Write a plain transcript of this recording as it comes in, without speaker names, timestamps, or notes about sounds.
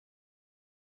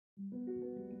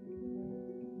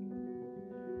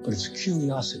but it's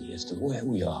curiosity as to where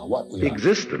we are, what we are.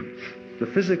 Existence, the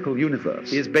physical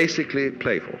universe, is basically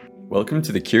playful. Welcome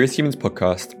to the Curious Humans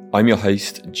podcast. I'm your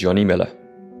host, Johnny Miller.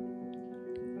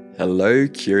 Hello,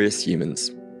 Curious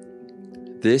Humans.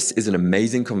 This is an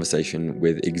amazing conversation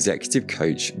with executive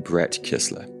coach Brett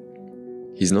Kistler.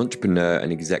 He's an entrepreneur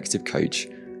and executive coach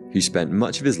who spent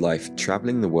much of his life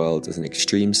traveling the world as an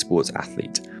extreme sports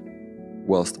athlete,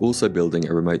 whilst also building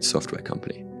a remote software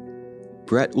company.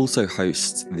 Brett also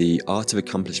hosts the Art of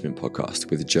Accomplishment podcast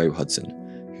with Joe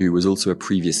Hudson, who was also a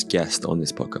previous guest on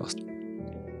this podcast.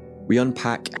 We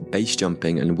unpack base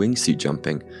jumping and wingsuit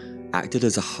jumping acted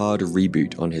as a hard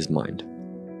reboot on his mind,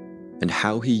 and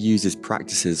how he uses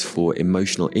practices for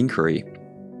emotional inquiry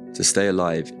to stay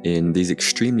alive in these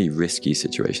extremely risky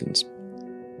situations.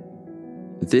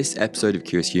 This episode of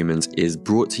Curious Humans is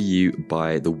brought to you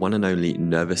by the one and only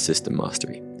Nervous System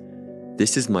Mastery.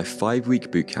 This is my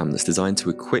 5-week bootcamp that's designed to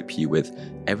equip you with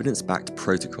evidence-backed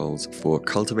protocols for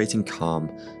cultivating calm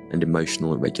and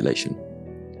emotional regulation.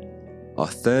 Our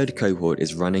third cohort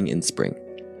is running in spring,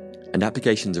 and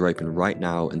applications are open right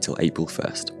now until April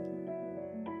 1st.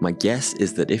 My guess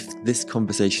is that if this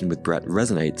conversation with Brett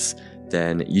resonates,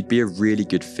 then you'd be a really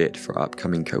good fit for our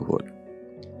upcoming cohort.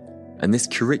 And this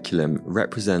curriculum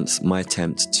represents my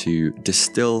attempt to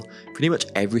distill pretty much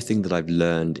everything that I've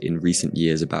learned in recent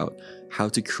years about how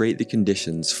to create the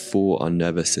conditions for our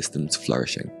nervous system's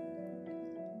flourishing.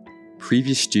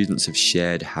 Previous students have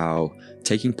shared how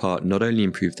taking part not only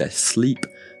improved their sleep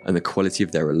and the quality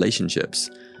of their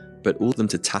relationships, but all of them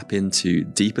to tap into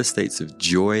deeper states of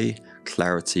joy,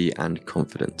 clarity, and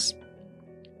confidence.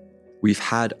 We've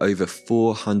had over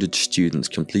 400 students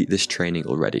complete this training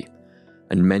already,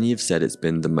 and many have said it's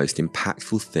been the most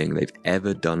impactful thing they've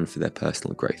ever done for their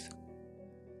personal growth.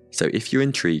 So if you're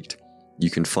intrigued, you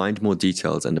can find more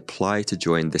details and apply to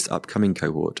join this upcoming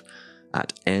cohort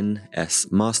at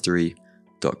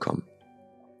nsmastery.com.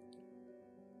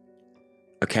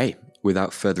 Okay,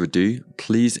 without further ado,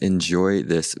 please enjoy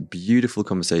this beautiful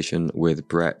conversation with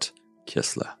Brett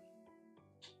Kistler.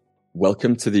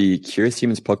 Welcome to the Curious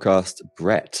Humans podcast,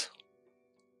 Brett.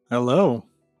 Hello.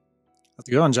 How's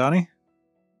it going, Johnny?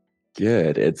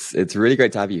 Good. It's really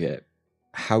great to have you here.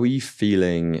 How are you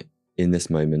feeling in this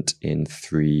moment in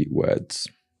 3 words?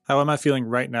 How am I feeling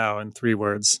right now in 3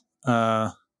 words?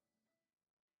 Well,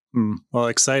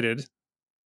 excited,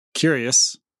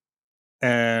 curious,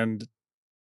 and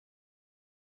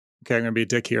okay, I'm going to be a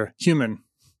dick here. Human.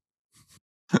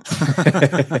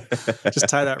 Just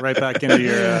tie that right back into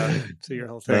your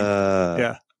whole thing.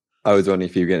 Yeah. I was wondering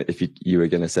if you were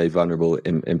gonna say vulnerable,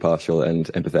 impartial, and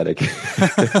empathetic.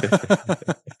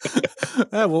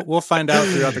 We'll find out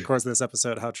throughout the course of this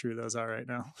episode how true those are right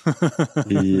now.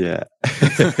 Yeah.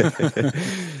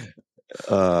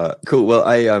 Cool. Well,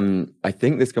 I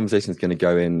think this conversation is going to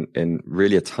go in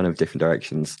really a ton of different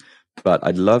directions, but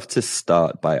I'd love to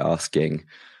start by asking,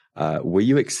 were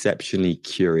you exceptionally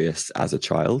curious as a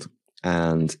child?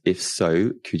 And if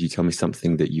so, could you tell me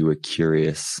something that you were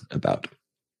curious about?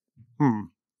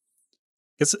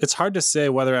 It's hard to say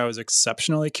whether I was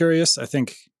exceptionally curious. I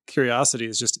think curiosity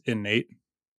is just innate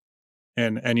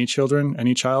in any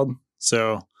child.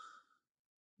 So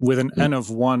with an N of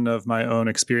 1 of my own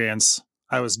experience,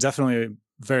 I was definitely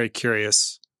very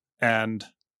curious, and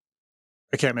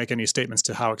I can't make any statements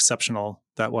to how exceptional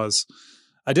that was.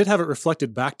 I did have it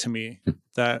reflected back to me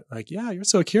that, like, yeah, you're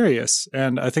so curious.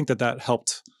 And I think that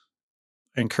helped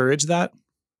encourage that.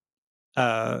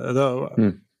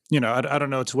 Though, I don't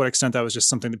know to what extent that was just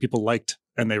something that people liked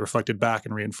and they reflected back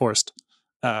and reinforced.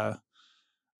 And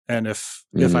if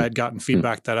I had gotten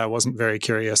feedback that I wasn't very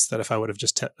curious, that if I would have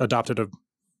just adopted a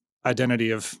identity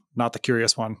of not the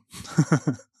curious one.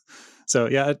 So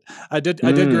yeah, I did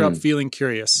grow up feeling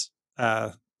curious.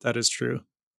 That is true.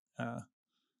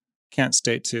 Can't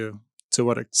state to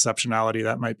what exceptionality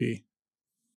that might be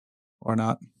or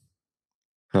not.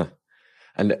 Huh.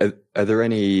 And are there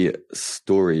any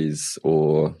stories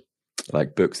or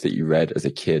like books that you read as a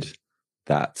kid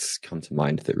that come to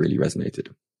mind that really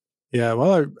resonated? Yeah,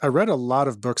 well, I read a lot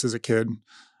of books as a kid.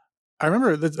 I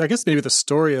remember, I guess maybe the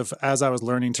story of as I was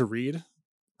learning to read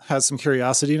has some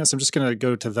curiosity in it. So I'm just going to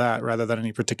go to that rather than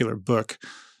any particular book.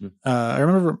 I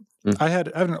remember I have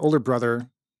an older brother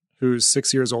who's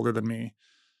 6 years older than me.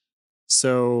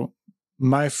 So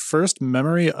my first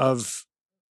memory of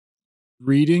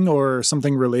reading or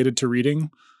something related to reading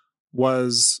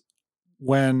was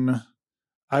when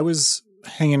I was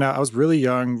hanging out. I was really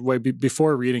young, way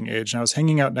before reading age, and I was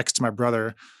hanging out next to my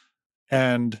brother,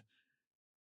 and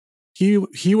he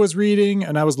was reading,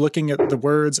 and I was looking at the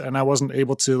words, and I wasn't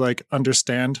able to like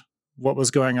understand what was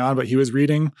going on, but he was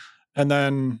reading, And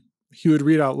then he would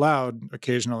read out loud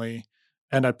occasionally,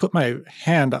 and I'd put my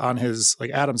hand on his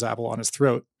like Adam's apple on his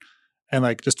throat and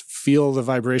like just feel the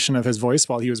vibration of his voice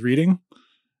while he was reading.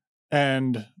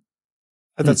 And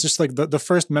that's just like the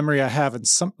first memory I have. And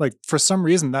some like for some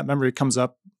reason that memory comes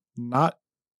up not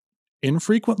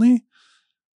infrequently.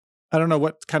 I don't know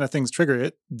what kind of things trigger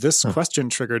it. This question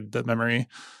triggered the memory,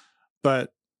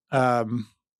 but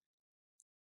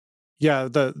yeah,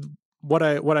 what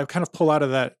I kind of pull out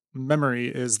of that memory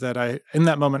is that I, in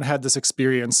that moment, had this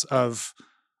experience of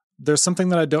there's something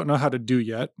that I don't know how to do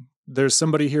yet. There's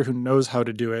somebody here who knows how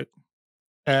to do it.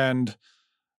 And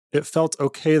it felt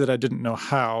okay that I didn't know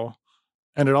how.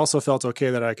 And it also felt okay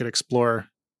that I could explore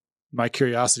my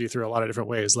curiosity through a lot of different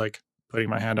ways, like putting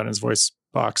my hand on his voice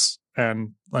box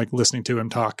and like listening to him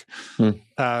talk.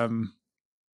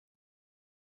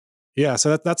 Yeah,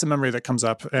 so that's a memory that comes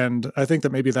up. And I think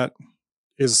that maybe that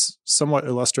is somewhat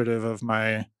illustrative of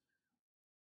my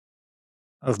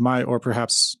or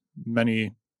perhaps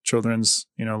many children's,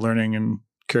 learning and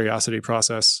curiosity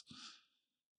process.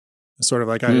 Sort of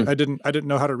like I didn't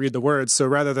know how to read the words. So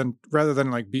rather than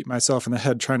like beat myself in the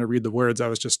head trying to read the words, I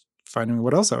was just finding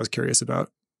what else I was curious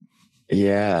about.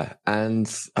 Yeah. And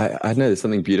I know there's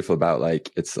something beautiful about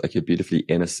like, it's like a beautifully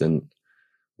innocent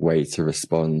way to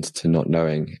respond to not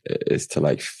knowing, is to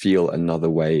like feel another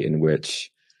way in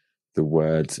which the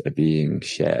words are being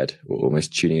shared, or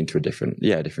almost tuning into a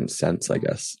different sense, I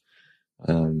guess.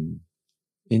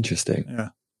 Interesting. Yeah.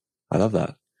 I love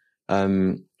that.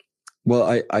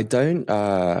 Well, I don't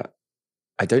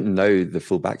know the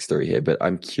full backstory here, but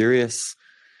I'm curious,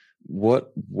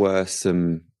 what were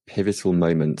some pivotal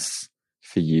moments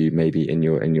for you, maybe in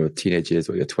your teenage years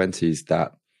or your 20s,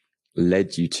 that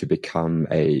led you to become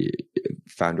a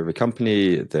founder of a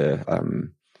company, the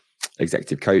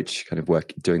executive coach, kind of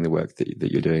doing the work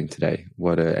that you're doing today?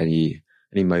 What are any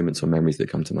moments or memories that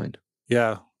come to mind?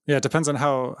 Yeah. It depends on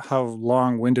how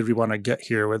long-winded we want to get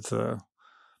here with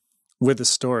the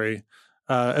story.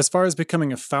 As far as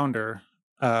becoming a founder,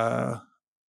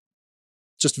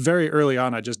 just very early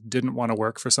on, I just didn't want to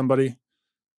work for somebody.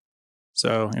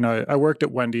 So, I worked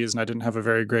at Wendy's and I didn't have a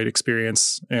very great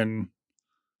experience in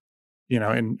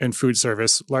food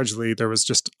service. Largely, there was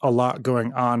just a lot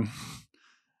going on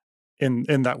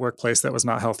in that workplace that was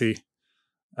not healthy.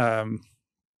 There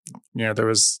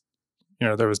was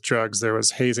drugs, there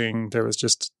was hazing, there was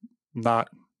just not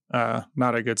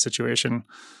a good situation.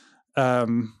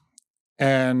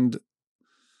 And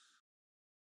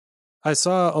I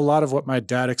saw a lot of what my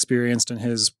dad experienced in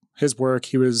his work.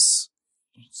 He was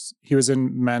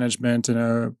in management in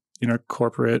a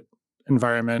corporate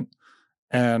environment,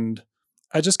 and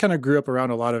I just kind of grew up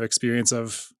around a lot of experience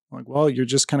of like, well, you're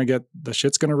just kind of get the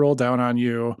shit's going to roll down on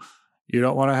you. You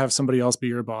don't want to have somebody else be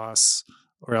your boss,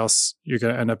 or else you're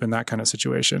going to end up in that kind of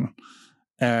situation.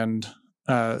 And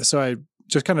so I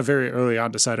just kind of very early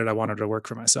on decided I wanted to work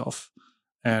for myself.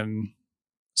 And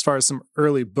as far as some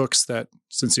early books that,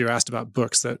 since you asked about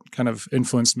books that kind of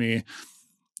influenced me,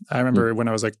 I remember when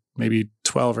I was like maybe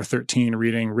 12 or 13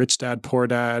 reading Rich Dad, Poor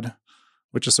Dad,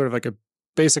 which is sort of like a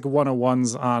basic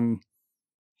 101s on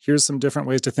here's some different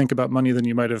ways to think about money than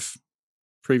you might have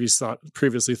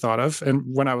previously thought of. And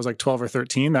when I was like 12 or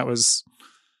 13, that was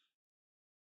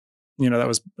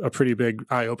a pretty big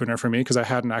eye opener for me, because I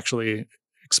hadn't actually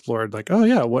explored like, oh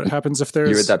yeah, what happens if there's...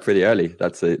 You read that pretty early.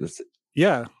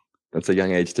 Yeah. That's a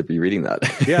young age to be reading that.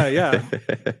 Yeah. Yeah.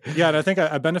 And I think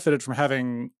I benefited from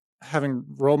having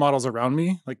role models around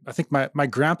me. Like I think my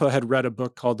grandpa had read a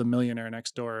book called The Millionaire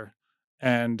Next Door,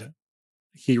 and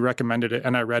he recommended it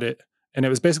and I read it. And it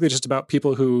was basically just about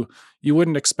people who you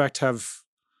wouldn't expect to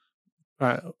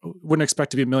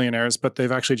be millionaires, but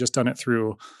they've actually just done it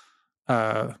through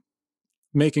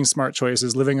making smart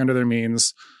choices, living under their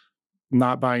means,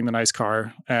 not buying the nice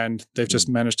car, and they've just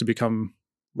managed to become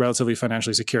relatively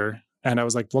financially secure. And I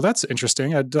was like, well, that's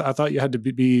interesting. I thought you had to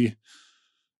be,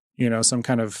 some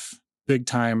kind of big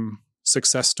time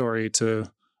success story to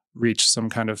reach some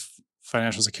kind of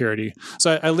financial security.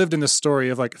 So I lived in this story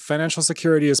of like, financial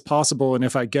security is possible, and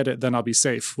if I get it, then I'll be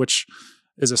safe, which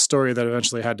is a story that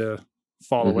eventually had to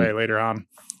fall away later on.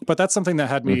 But that's something that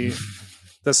had me,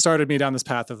 that started me down this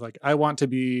path of like, I want to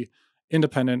be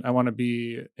independent. I want to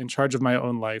be in charge of my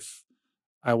own life.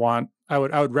 I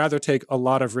would rather take a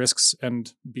lot of risks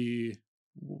and be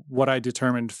what I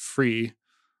determined free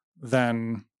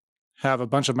than have a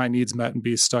bunch of my needs met and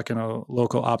be stuck in a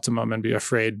local optimum and be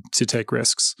afraid to take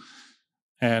risks.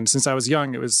 And since I was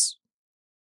young, it was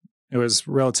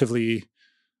relatively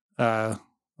low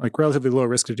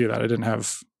risk to do that. I didn't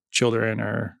have children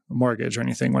or a mortgage or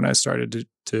anything when I started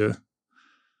to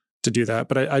do that.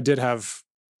 But I did have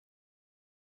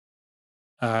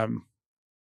I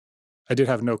did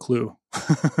have no clue.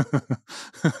 I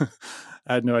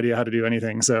had no idea how to do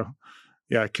anything. So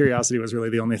yeah, curiosity was really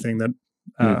the only thing that,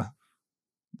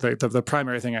 the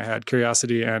primary thing I had: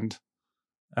 curiosity and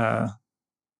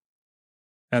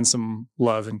some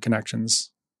love and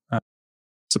connections,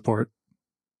 support,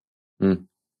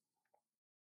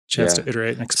 chance to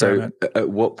iterate and experiment. So at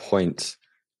what point,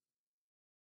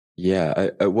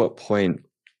 at what point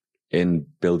in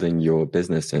building your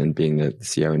business and being the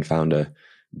CEO and founder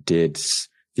did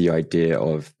the idea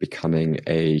of becoming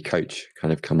a coach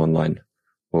kind of come online?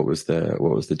 What was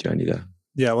the journey there?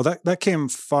 Yeah, well, that came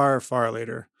far, far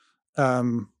later.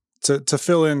 To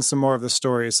fill in some more of the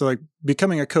story. So like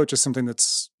becoming a coach is something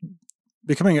that's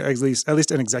becoming at least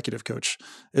an executive coach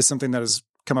is something that has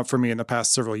come up for me in the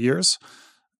past several years.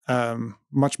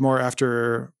 Much more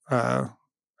after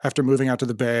moving out to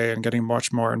the Bay and getting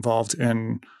much more involved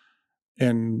in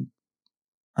the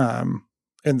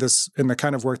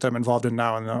kind of work that I'm involved in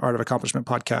now in the Art of Accomplishment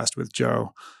podcast with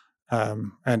Joe,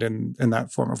 and in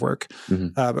that form of work.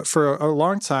 But for a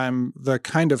long time, the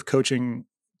kind of coaching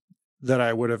that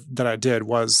I did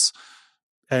was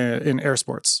in air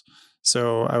sports.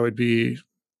 So I would be,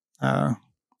 so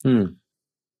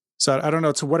I don't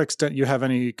know to what extent you have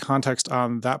any context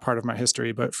on that part of my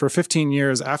history, but for 15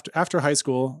 years after high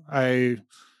school, I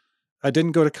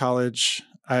didn't go to college.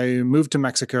 I moved to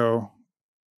Mexico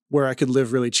where I could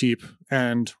live really cheap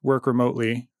and work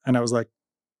remotely. And I was like,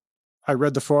 I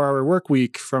read the 4-Hour Work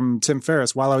Week from Tim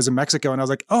Ferriss while I was in Mexico. And I was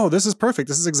like, oh, this is perfect.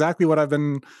 This is exactly what I've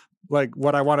been like,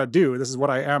 what I want to do. This is what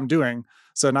I am doing.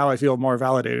 So now I feel more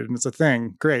validated and it's a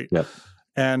thing. Great. Yep.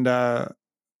 And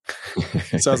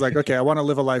so I was like, okay, I want to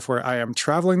live a life where I am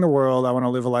traveling the world. I want to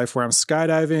live a life where I'm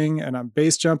skydiving and I'm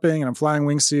base jumping and I'm flying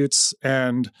wingsuits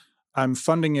and I'm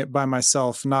funding it by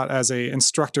myself, not as a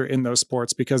instructor in those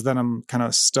sports, because then I'm kind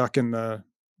of stuck in the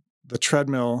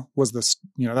treadmill was this,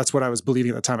 that's what I was believing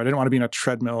at the time. I didn't want to be in a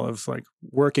treadmill of like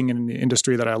working in the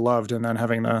industry that I loved and then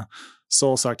having the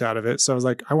soul sucked out of it. So I was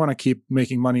like, I want to keep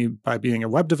making money by being a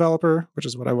web developer, which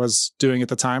is what I was doing at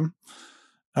the time.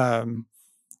 And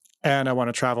I want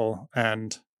to travel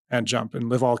and jump and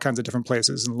live all kinds of different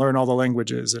places and learn all the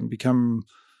languages and become,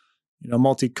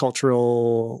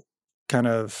 multicultural kind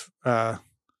of,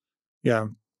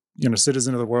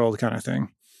 citizen of the world kind of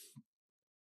thing.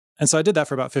 And so I did that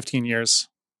for about 15 years.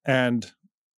 And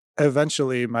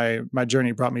eventually my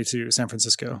journey brought me to San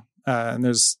Francisco. And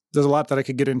there's a lot that I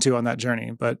could get into on that journey,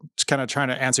 but just kind of trying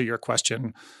to answer your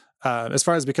question. As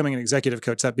far as becoming an executive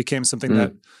coach, that became something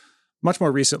that much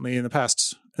more recently in the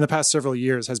past several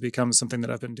years has become something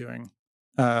that I've been doing.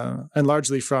 And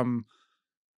largely from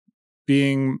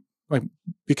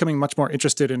becoming much more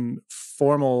interested in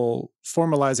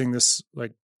formalizing this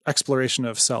like exploration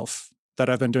of self that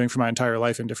I've been doing for my entire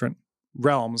life in different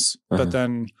realms, but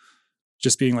then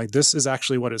just being like, this is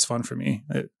actually what is fun for me.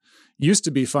 It used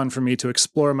to be fun for me to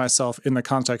explore myself in the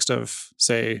context of,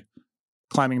 say,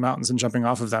 climbing mountains and jumping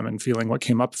off of them and feeling what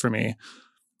came up for me.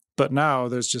 But now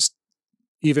there's just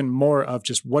even more of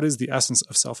just what is the essence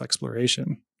of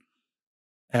self-exploration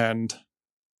and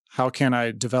how can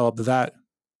I develop that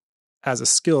as a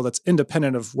skill that's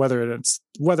independent of whether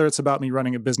it's about me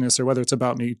running a business or whether it's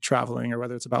about me traveling or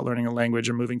whether it's about learning a language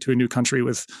or moving to a new country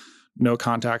with no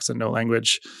contacts and no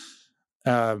language.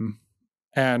 And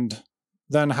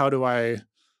then how do I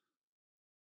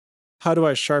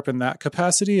sharpen that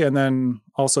capacity and then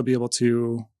also be able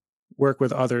to work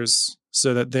with others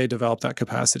so that they develop that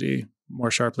capacity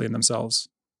more sharply in themselves?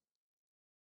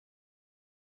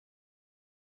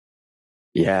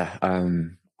 Yeah.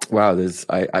 Wow.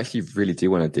 I actually really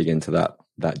do want to dig into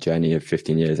that journey of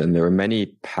 15 years. And there are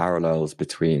many parallels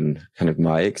between kind of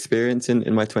my experience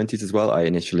in my 20s as well. I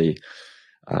initially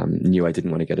knew I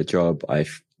didn't want to get a job. I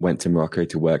went to Morocco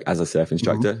to work as a surf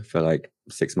instructor for like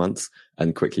 6 months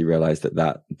and quickly realized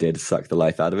that did suck the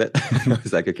life out of it. I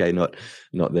was like, okay, not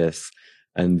this.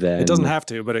 And then it doesn't have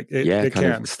to, but it kind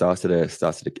can. Of started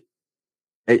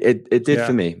it did Yeah.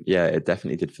 for me. Yeah, it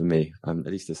definitely did for me, at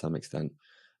least to some extent.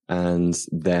 And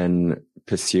then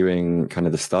pursuing kind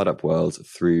of the startup world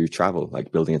through travel,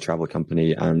 like building a travel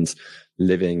company and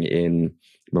living in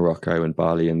Morocco and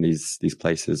Bali and these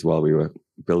places while we were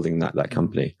building that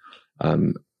company.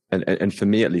 And for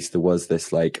me, at least, there was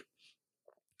this like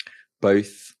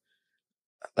both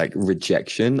like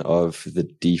rejection of the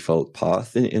default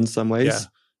path in some ways.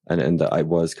 Yeah. And that I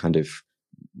was kind of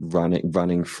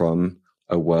running from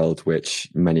a world which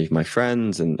many of my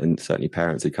friends and certainly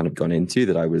parents had kind of gone into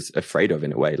that I was afraid of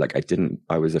in a way. Like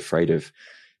I was afraid of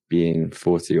being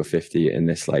 40 or 50 in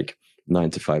this like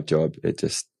 9-to-5 job. It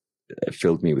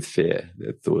filled me with fear,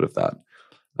 the thought of that.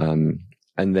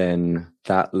 And then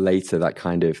that later, that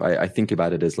kind of, I think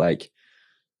about it as like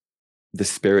the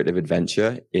spirit of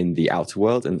adventure in the outer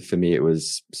world. And for me, it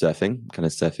was surfing, kind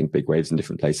of surfing big waves in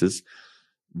different places.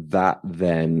 That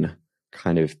then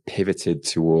kind of pivoted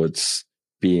towards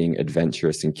being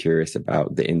adventurous and curious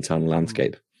about the internal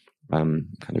landscape, kind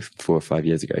of 4 or 5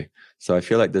 years ago. So I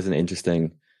feel like there's an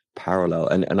interesting parallel.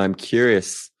 And I'm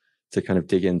curious to kind of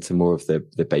dig into more of the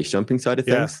base jumping side of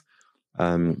things.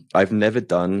 I've never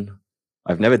done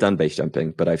base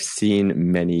jumping, but I've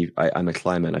seen many, I'm a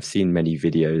climber, and I've seen many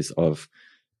videos of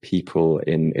people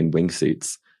in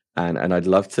wingsuits. And I'd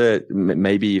love to,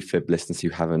 maybe for listeners who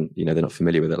haven't, they're not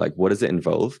familiar with it, like, what does it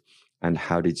involve and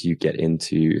how did you get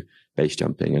into base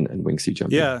jumping and wingsuit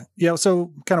jumping? Yeah.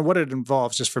 So kind of what it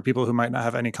involves, just for people who might not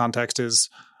have any context, is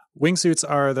wingsuits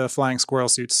are the flying squirrel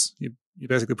suits. You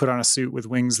basically put on a suit with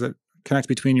wings that connect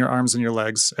between your arms and your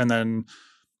legs, and then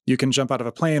you can jump out of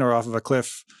a plane or off of a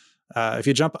cliff. If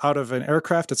you jump out of an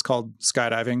aircraft, it's called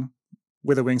skydiving.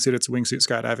 With a wingsuit, it's wingsuit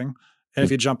skydiving. And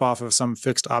if you jump off of some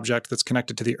fixed object that's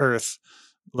connected to the earth,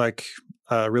 like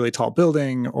a really tall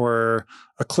building or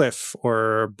a cliff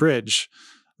or a bridge,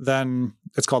 then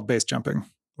it's called base jumping,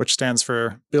 which stands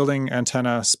for building,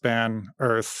 antenna, span,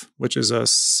 earth, which is a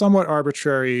somewhat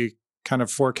arbitrary kind of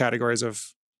 4 categories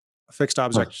of fixed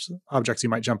objects you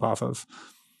might jump off of.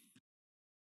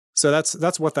 So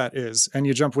that's what that is. And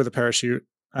you jump with a parachute.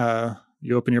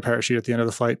 You open your parachute at the end of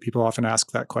the flight. People often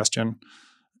ask that question.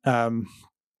 And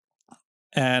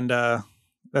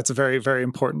that's a very, very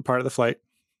important part of the flight,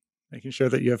 making sure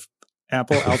that you have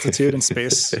ample altitude and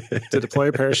space to deploy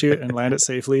a parachute and land it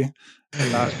safely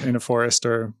and not in a forest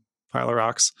or pile of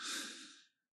rocks.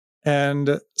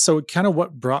 And so kind of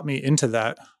what brought me into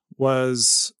that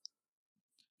was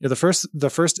the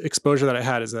first exposure that I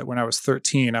had is that when I was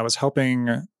 13, I was helping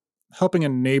a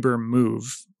neighbor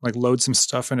move, like load some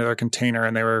stuff into their container,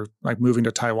 and they were like moving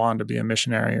to Taiwan to be a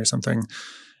missionary or something.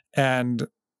 And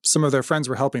some of their friends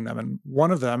were helping them. And one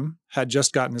of them had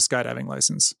just gotten his skydiving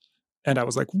license. And I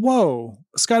was like, whoa,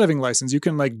 a skydiving license. You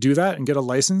can like do that and get a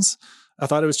license. I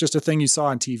thought it was just a thing you saw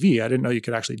on TV. I didn't know you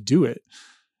could actually do it.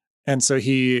 And so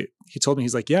he told me,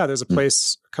 he's like, yeah, there's a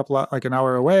place like an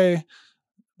hour away.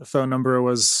 The phone number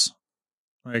was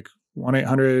like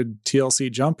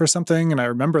 1-800-TLC jump or something. And I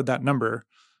remembered that number.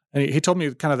 And he told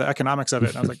me kind of the economics of it.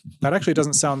 And I was like, that actually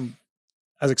doesn't sound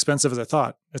as expensive as I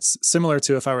thought. It's similar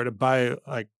to if I were to buy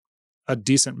like a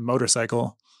decent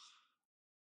motorcycle,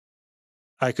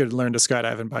 I could learn to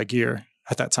skydive and buy gear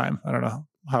at that time. I don't know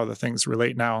how the things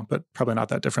relate now, but probably not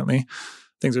that differently.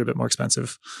 Things are a bit more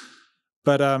expensive.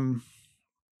 But I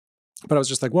was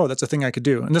just like, whoa, that's a thing I could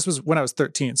do. And this was when I was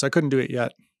 13, so I couldn't do it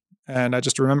yet. And I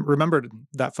just remembered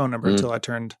that phone number until I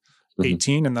turned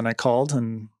 18. And then I called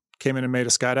and came in and made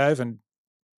a skydive, and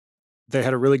they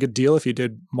had a really good deal if you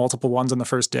did multiple ones on the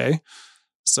first day.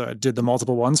 So I did the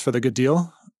multiple ones for the good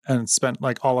deal and spent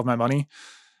like all of my money.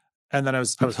 And then I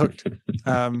was hooked.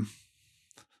 I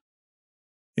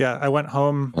went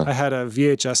home. I had a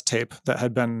VHS tape that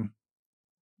had been,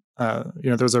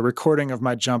 there was a recording of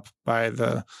my jump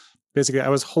basically I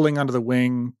was holding onto the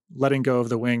wing, letting go of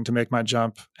the wing to make my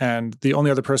jump. And the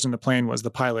only other person in the plane was the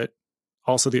pilot,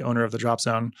 also the owner of the drop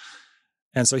zone.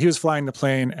 And so he was flying the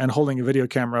plane and holding a video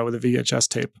camera with a VHS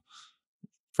tape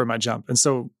for my jump. And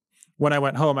so when I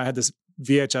went home, I had this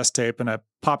VHS tape and I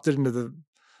popped it into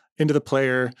the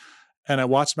player and I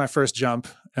watched my first jump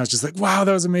and I was just like, wow,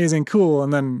 that was amazing. Cool.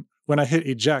 And then when I hit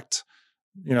eject,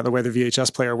 the way the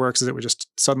VHS player works is it would just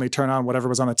suddenly turn on whatever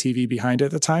was on the TV behind it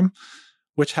at the time,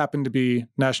 which happened to be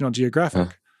National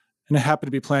Geographic. And it happened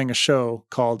to be playing a show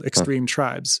called Extreme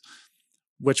Tribes,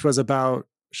 which was about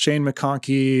Shane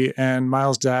McConkey and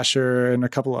Miles Dasher and a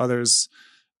couple others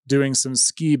doing some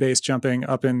ski base jumping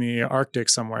up in the Arctic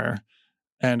somewhere.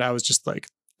 And I was just like,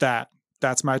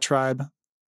 that's my tribe.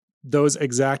 Those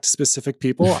exact specific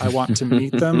people, I want to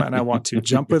meet them and I want to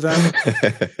jump with them.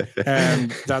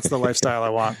 And that's the lifestyle I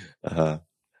want.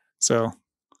 So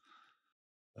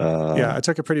I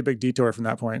took a pretty big detour from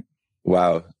that point.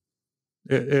 Wow.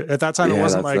 At that time, it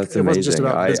wasn't like it wasn't just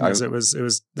about business. It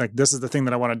was like, this is the thing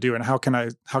that I want to do, and how can I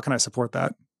support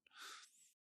that?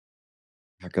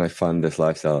 How can I fund this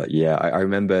lifestyle? Yeah, I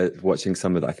remember watching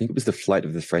some of that. I think it was the Flight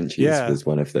of the Frenchies was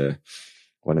one of the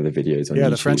videos on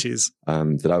YouTube. The Frenchies.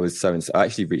 That I was I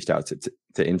actually reached out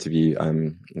to interview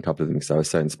a couple of them because I was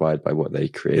so inspired by what they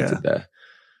created there.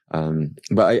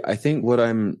 But I think what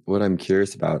I'm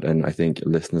curious about, and I think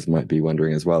listeners might be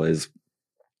wondering as well, is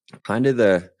kind of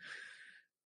the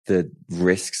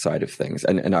risk side of things.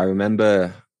 And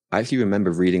I actually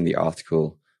remember reading the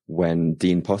article when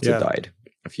Dean Potter died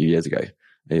a few years ago.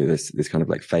 this kind of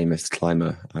like famous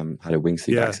climber, had a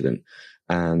wingsuit Yeah. accident.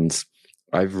 And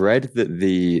I've read that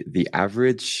the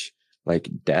average like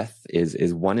death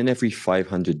is 1 in every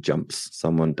 500 jumps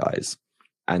someone dies.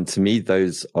 And to me,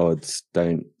 those odds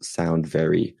don't sound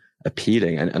very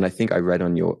appealing. And I think I read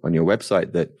on your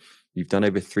website that you've done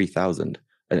over 3,000.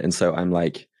 And so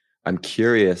I'm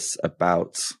curious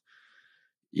about,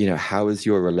 how has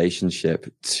your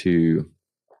relationship to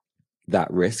that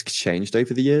risk changed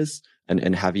over the years?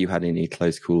 And have you had any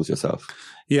close calls yourself?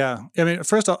 Yeah. I mean,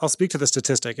 first I'll speak to the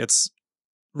statistic. It's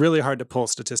really hard to pull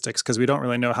statistics because we don't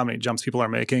really know how many jumps people are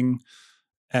making.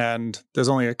 And there's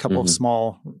only a couple of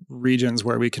small regions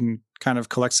where we can kind of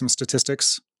collect some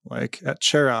statistics. Like at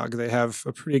Cherag, they have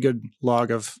a pretty good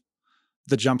log of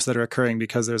the jumps that are occurring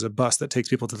because there's a bus that takes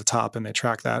people to the top and they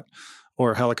track that,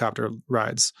 or helicopter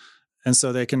rides. And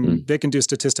so they can do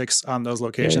statistics on those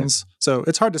locations. Yeah. So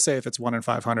it's hard to say if it's 1 in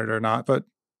 500 or not, but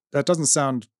that doesn't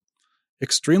sound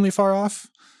extremely far off.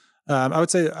 I would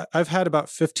say I've had about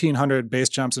 1,500 base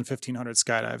jumps and 1,500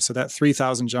 skydives. So that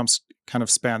 3,000 jumps kind of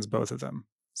spans both of them.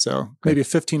 So maybe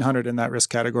 1,500 in that risk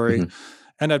category.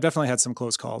 And I've definitely had some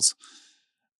close calls.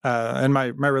 And my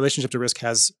relationship to risk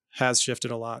has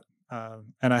shifted a lot.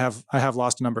 And I have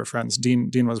lost a number of friends.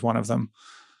 Dean was one of them.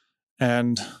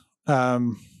 And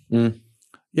early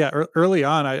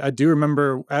on, I do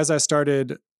remember as I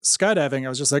started skydiving, I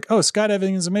was just like, oh,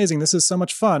 skydiving is amazing. This is so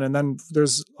much fun. And then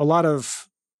there's a lot of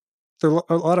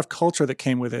culture that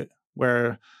came with it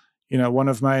where, one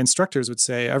of my instructors would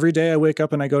say, every day I wake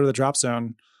up and I go to the drop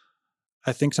zone,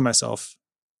 I think to myself,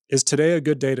 is today a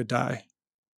good day to die?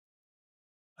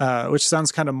 Which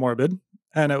sounds kind of morbid.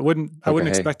 And I wouldn't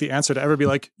expect the answer to ever be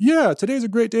like, yeah, today's a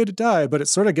great day to die. But it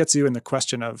sort of gets you in the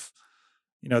question of,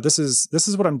 this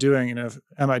is what I'm doing.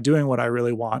 Am I doing what I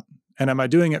really want? And am I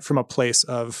doing it from a place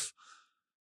of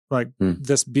like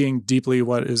this being deeply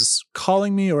what is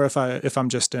calling me, or if I'm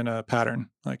just in a pattern,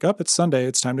 like, it's Sunday,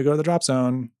 it's time to go to the drop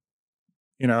zone.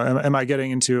 Am I getting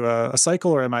into a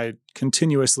cycle, or am I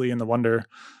continuously in the wonder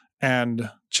and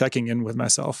checking in with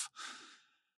myself?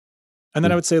 And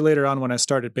then I would say later on when I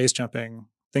started base jumping,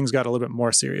 things got a little bit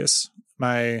more serious.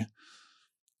 My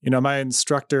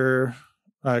instructor,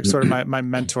 sort of my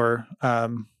mentor,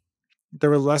 there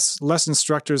were less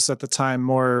instructors at the time,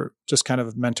 more just kind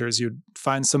of mentors. You'd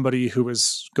find somebody who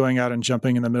was going out and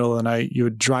jumping in the middle of the night. You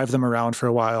would drive them around for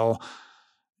a while.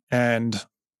 And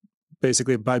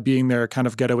basically by being their kind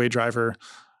of getaway driver,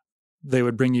 they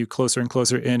would bring you closer and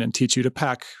closer in and teach you to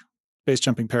pack base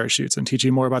jumping parachutes and teach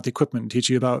you more about the equipment and teach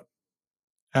you about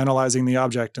analyzing the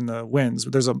object and the winds.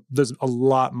 There's a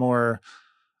lot more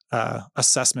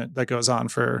assessment that goes on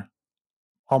for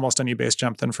almost any base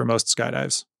jump than for most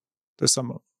skydives. There's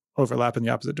some overlap in the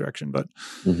opposite direction, but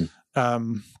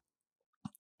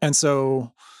and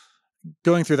so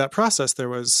going through that process, there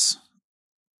was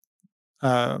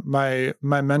my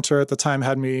mentor at the time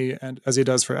had me, and as he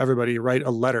does for everybody, write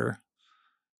a letter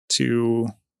to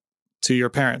your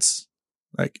parents.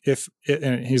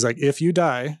 And he's like, if you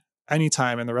die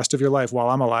anytime in the rest of your life while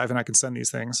I'm alive and I can send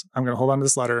these things, I'm going to hold on to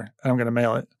this letter and I'm going to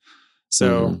mail it.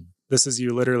 So this is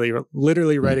you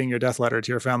literally writing your death letter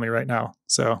to your family right now.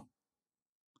 So,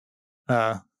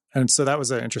 and so that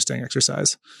was an interesting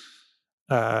exercise.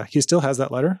 He still has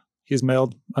that letter. He's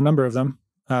mailed a number of them,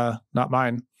 not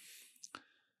mine.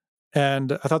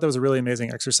 And I thought that was a really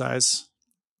amazing exercise.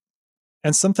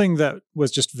 And something that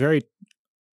was just very,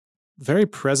 very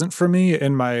present for me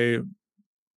in my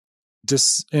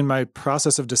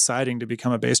process of deciding to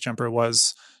become a base jumper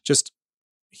was just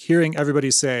hearing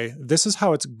everybody say, this is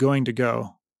how it's going to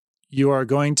go. You are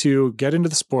going to get into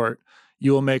the sport.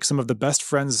 You will make some of the best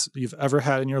friends you've ever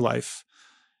had in your life.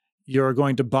 You're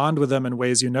going to bond with them in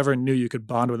ways you never knew you could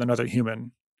bond with another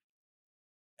human.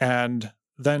 And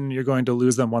then you're going to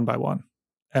lose them one by one.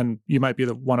 And you might be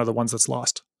one of the ones that's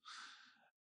lost.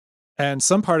 And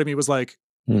some part of me was like,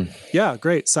 yeah,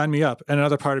 great, sign me up. And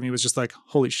another part of me was just like,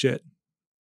 holy shit.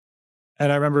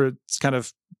 And I remember kind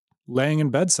of laying in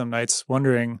bed some nights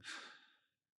wondering,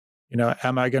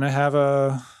 am I going to have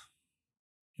a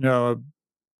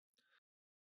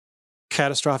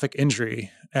catastrophic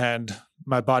injury and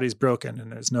my body's broken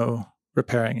and there's no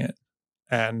repairing it?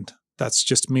 And that's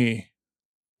just me.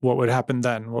 What would happen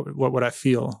then? What would I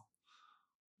feel?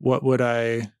 What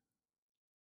would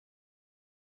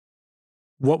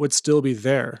still be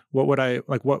there? What would I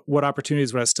like? What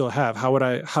opportunities would I still have? How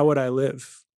would I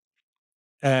live?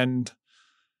 And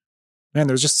man,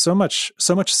 there's just so much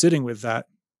sitting with that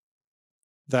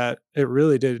it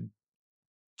really did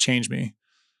change me.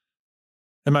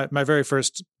 And my very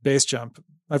first base jump,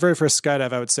 my very first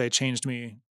skydive, I would say changed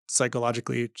me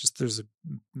psychologically, just there's a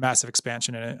massive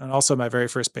expansion in it. And also my very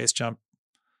first base jump,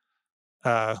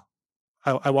 I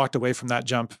walked away from that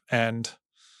jump and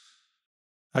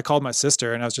I called my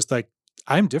sister and I was just like,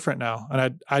 I'm different now.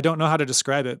 And I don't know how to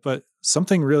describe it, but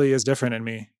something really is different in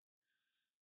me.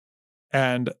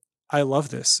 And I love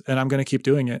this and I'm going to keep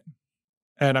doing it.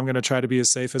 And I'm going to try to be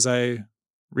as safe as I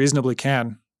reasonably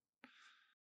can.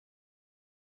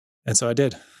 And so I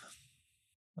did.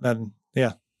 And then,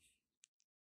 yeah,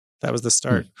 that was the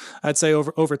start. I'd say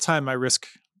over time, my risk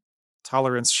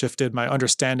tolerance shifted, my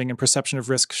understanding and perception of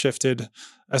risk shifted.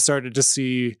 I started to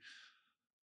see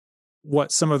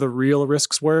what some of the real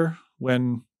risks were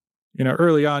when,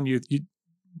 early on, you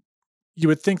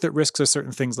would think that risks are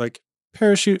certain things like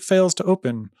parachute fails to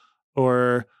open,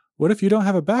 or what if you don't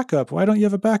have a backup? Why don't you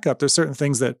have a backup? There's certain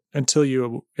things that until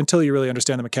you really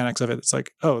understand the mechanics of it, it's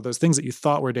like, oh, those things that you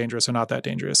thought were dangerous are not that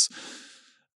dangerous.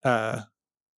 And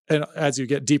as you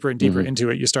get deeper and deeper into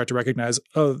it, you start to recognize,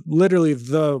 oh, literally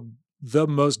the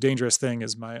most dangerous thing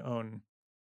is my own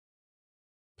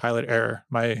pilot error,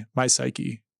 my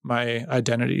psyche, my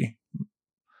identity,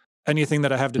 anything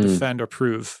that I have to defend or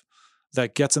prove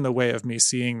that gets in the way of me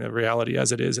seeing the reality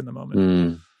as it is in the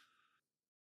moment.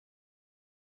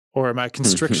 Or my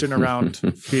constriction around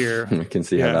fear. I can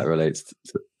see how that relates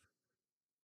to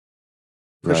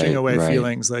pushing away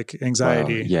feelings like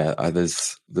anxiety. Wow. Yeah,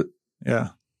 there's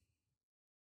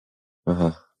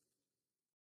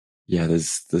Yeah,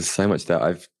 there's so much that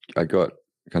I got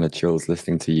kind of chills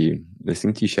listening to you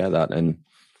share that, and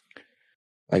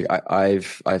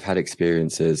I've had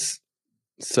experiences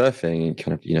surfing in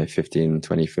kind of 15,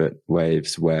 20 foot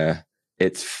waves where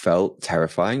it's felt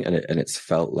terrifying and it's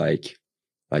felt like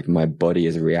my body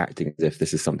is reacting as if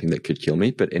this is something that could kill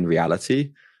me, but in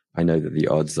reality, I know that the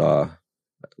odds are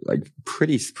like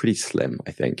pretty slim,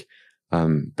 I think.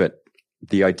 But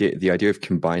the idea of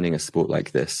combining a sport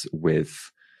like this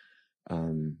with, I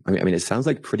mean, it sounds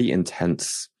like pretty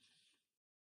intense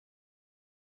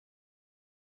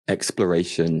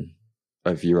exploration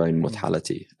of your own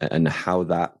mortality and how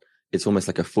that it's almost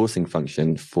like a forcing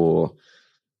function for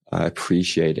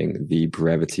appreciating the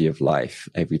brevity of life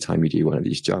every time you do one of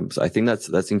these jumps. I think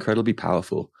that's incredibly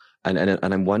powerful. And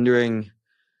I'm wondering,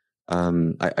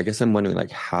 I guess I'm wondering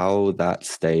like how that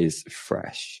stays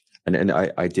fresh. And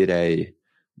I did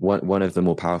one of the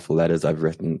more powerful letters I've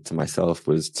written to myself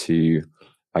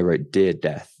I wrote Dear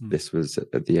Death. This was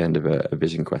at the end of a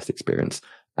Vision Quest experience,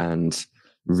 and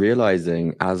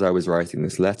realizing as I was writing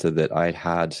this letter that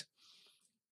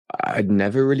I'd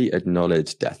never really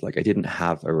acknowledged death. Like I didn't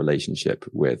have a relationship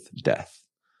with death.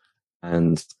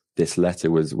 And this letter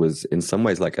was in some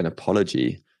ways like an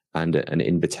apology and an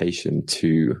invitation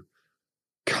to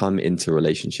come into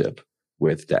relationship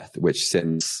with death, which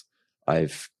since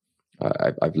I've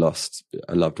lost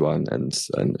a loved one and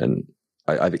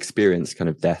I've experienced kind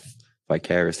of death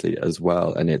vicariously as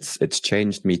well. And it's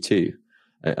changed me too.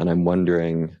 And I'm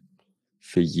wondering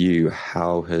for you,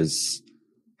 how has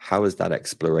that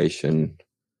exploration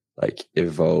like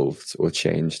evolved or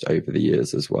changed over the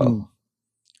years as well?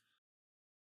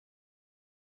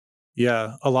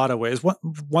 Yeah, a lot of ways.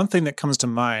 One thing that comes to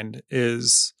mind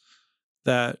is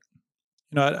that,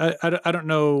 I don't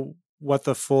know what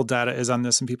the full data is on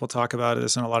this, and people talk about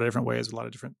this in a lot of different ways, a lot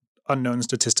of different unknown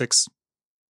statistics.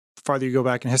 The farther you go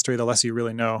back in history, the less you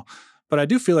really know. But I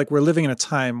do feel like we're living in a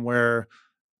time where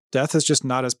death is just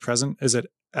not as present as it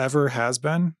ever has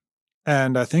been.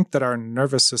 And I think that our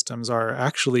nervous systems are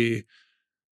actually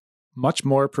much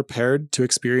more prepared to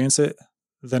experience it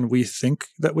than we think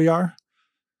that we are.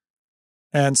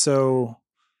 And so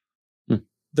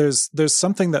there's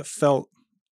something that felt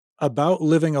about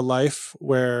living a life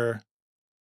where,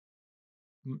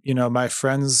 my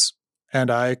friends and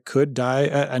I could die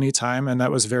at any time, and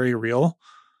that was very real,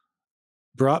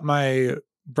 brought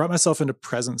myself into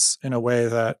presence in a way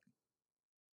that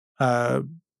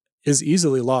is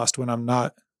easily lost when I'm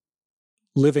not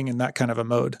living in that kind of a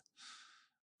mode.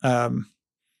 And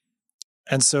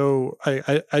so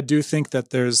I do think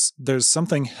that there's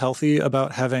something healthy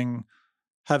about having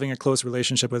a close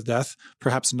relationship with death,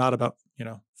 perhaps not about,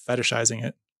 fetishizing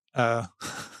it.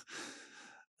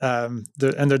 And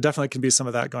there definitely can be some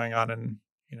of that going on. And,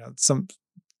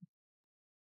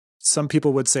 some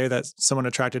people would say that someone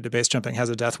attracted to base jumping has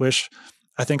a death wish.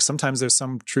 I think sometimes there's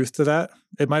some truth to that.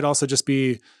 It might also just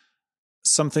be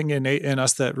something innate in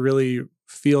us that really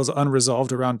feels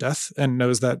unresolved around death and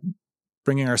knows that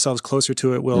bringing ourselves closer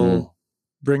to it will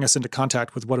bring us into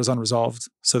contact with what is unresolved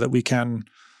so that we can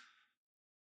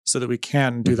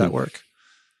do that work.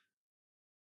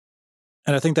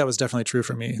 And I think that was definitely true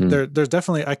for me. There's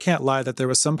definitely, I can't lie that there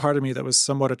was some part of me that was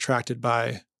somewhat attracted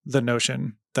by the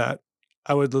notion that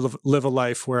I would live a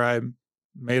life where I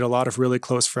made a lot of really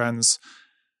close friends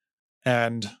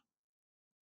and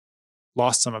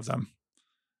lost some of them.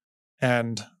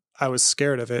 And I was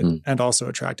scared of it and also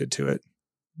attracted to it.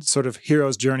 Sort of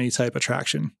hero's journey type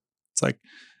attraction. It's like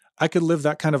I could live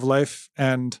that kind of life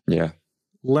and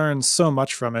learn so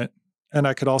much from it. And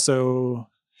I could also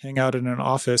hang out in an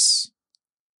office.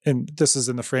 And this is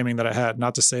in the framing that I had,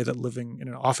 not to say that living in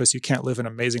an office, you can't live an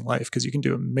amazing life, because you can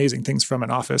do amazing things from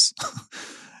an office.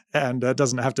 And that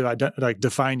doesn't have to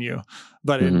define you.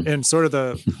 But in sort of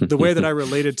the way that I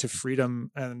related to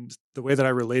freedom and the way that I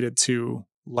related to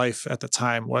life at the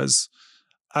time was,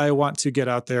 I want to get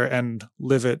out there and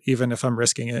live it, even if I'm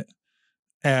risking it.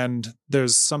 And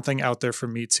there's something out there for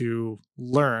me to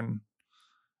learn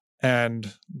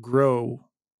and grow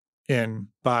in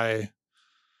by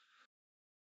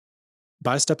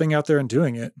stepping out there and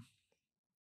doing it.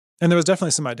 And there was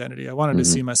definitely some identity. I wanted to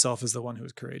see myself as the one who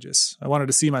was courageous. I wanted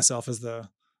to see myself as the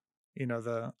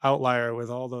outlier with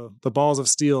all the balls of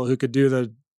steel who could do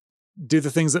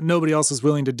the things that nobody else was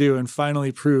willing to do, and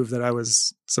finally prove that I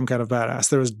was some kind of badass.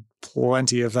 There was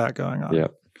plenty of that going on.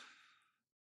 Yep.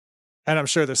 And I'm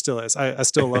sure there still is. I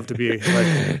still love to be like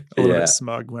a little bit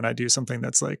smug when I do something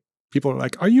that's like, people are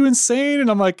like, "Are you insane?"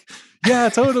 And I'm like, "Yeah,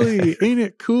 totally. Ain't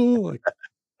it cool?" Like,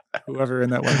 whoever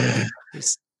in that one movie.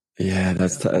 Yeah,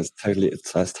 that's totally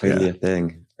a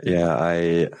thing.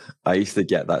 Yeah, I used to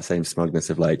get that same smugness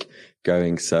of like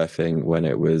going surfing when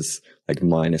it was like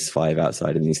 -5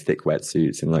 outside in these thick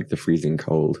wetsuits and like the freezing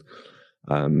cold.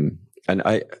 And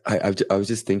I was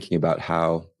just thinking about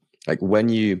how like when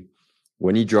you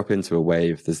drop into a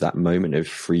wave, there's that moment of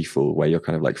free fall where you're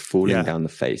kind of like falling down the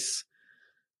face.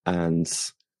 And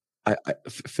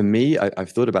for me,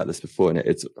 I've thought about this before, and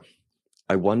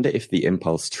I wonder if the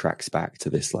impulse tracks back to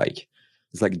this, like,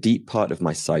 it's like deep part of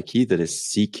my psyche that is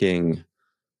seeking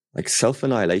like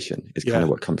self-annihilation is kind of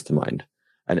what comes to mind.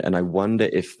 And I wonder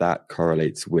if that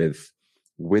correlates with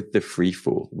the free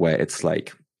fall, where it's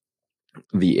like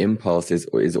the impulse is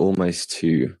almost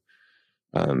to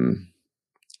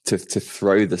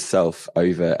throw the self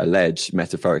over a ledge,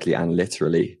 metaphorically and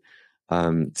literally,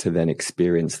 to then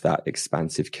experience that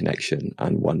expansive connection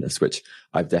and oneness, which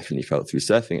I've definitely felt through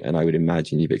surfing, and I would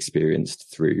imagine you've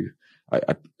experienced through.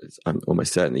 I'm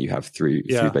almost certain that you have through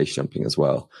base jumping as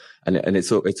well, and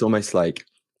it's almost like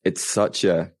it's such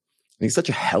a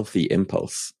healthy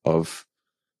impulse of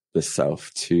the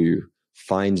self to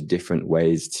find different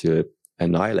ways to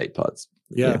annihilate parts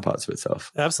of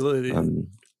itself. Absolutely.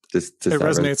 Does it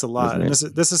resonates a lot. And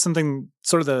this is something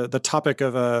sort of the topic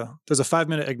of there's a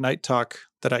 5-minute Ignite talk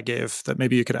that I gave that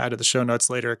maybe you could add to the show notes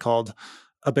later, called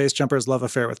A Base Jumper's Love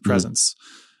Affair with Presence.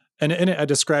 And in it, I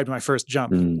described my first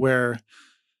jump where,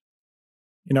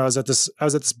 I was at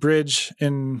this bridge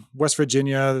in West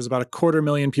Virginia. There's about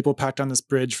 250,000 people packed on this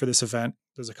bridge for this event.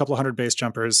 There's a couple hundred base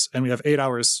jumpers, and we have 8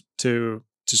 hours to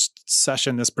just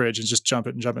session this bridge and just jump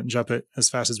it as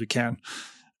fast as we can.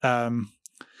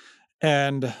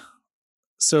 And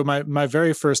so my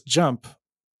very first jump,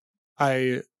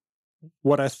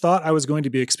 what I thought I was going to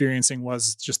be experiencing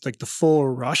was just like the full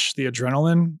rush, the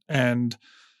adrenaline, and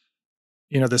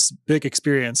this big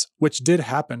experience, which did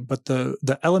happen. But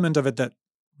the element of it that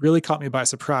really caught me by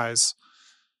surprise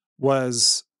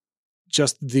was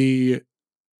just the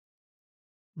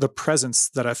presence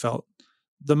that I felt.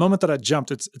 The moment that I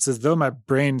jumped, it's as though my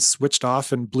brain switched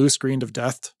off and blue screened of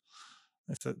death.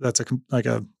 If that's a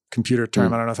computer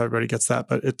term. I don't know if everybody gets that,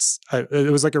 but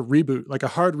it was like a reboot, like a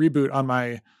hard reboot on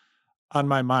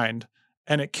my mind.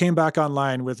 And it came back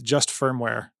online with just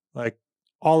firmware. Like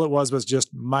all it was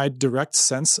just my direct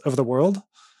sense of the world.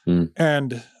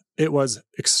 And it was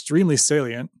extremely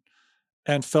salient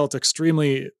and felt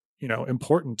extremely,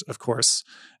 important, of course.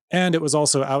 And it was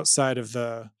also outside of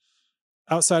the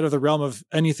realm of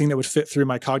anything that would fit through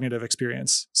my cognitive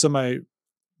experience. So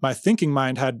my thinking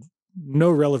mind had no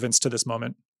relevance to this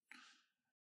moment.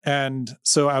 And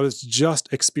so I was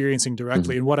just experiencing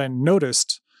directly. And what I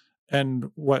noticed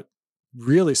and what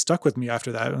really stuck with me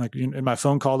after that, like in my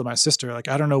phone call to my sister, like,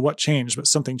 I don't know what changed, but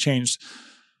something changed,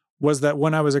 was that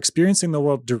when I was experiencing the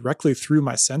world directly through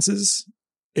my senses,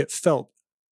 it felt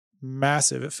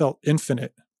massive. It felt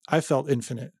infinite. I felt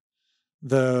infinite.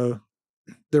 There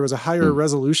was a higher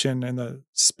resolution in the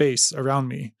space around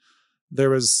me.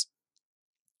 There was,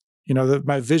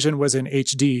 my vision was in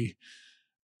HD.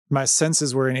 My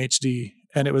senses were in HD,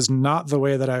 and it was not the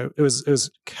way that it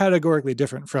was categorically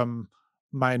different from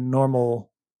my normal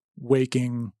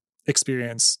waking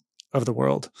experience of the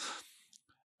world.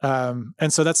 And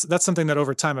so that's something that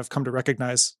over time I've come to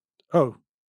recognize. Oh,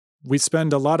 we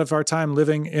spend a lot of our time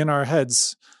living in our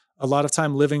heads, a lot of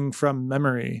time living from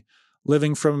memory,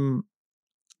 living from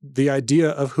the idea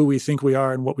of who we think we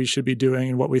are and what we should be doing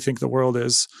and what we think the world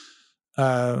is.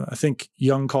 I think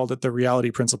Jung called it the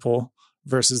reality principle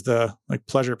versus the like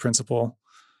pleasure principle.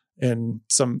 In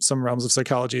some realms of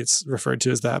psychology, it's referred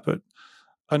to as that. But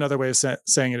another way of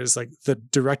saying it is like the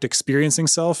direct experiencing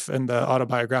self and the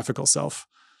autobiographical self.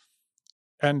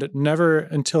 And never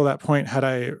until that point had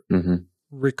I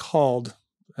recalled,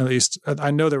 at least I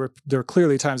know there were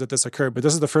clearly times that this occurred, but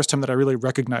this is the first time that I really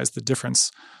recognized the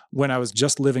difference when I was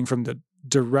just living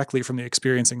directly from the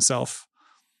experiencing self.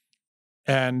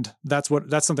 And that's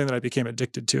something that I became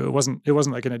addicted to. It wasn't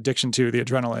like an addiction to the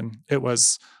adrenaline. It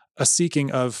was a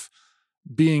seeking of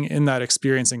being in that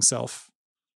experiencing self.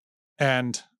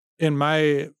 And in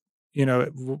my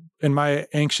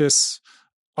anxious,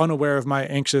 unaware of my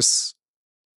anxious,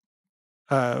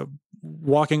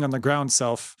 walking on the ground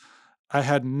self, I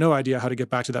had no idea how to get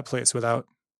back to that place without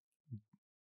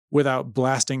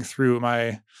blasting through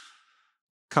my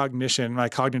cognition, my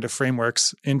cognitive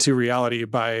frameworks into reality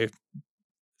by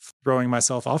throwing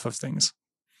myself off of things.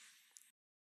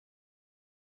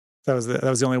 That was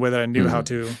the only way that I knew how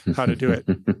to do it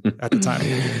at the time.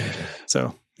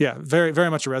 So yeah, very, very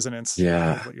much a resonance.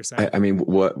 Yeah. With what you're saying. I mean,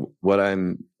 what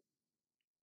I'm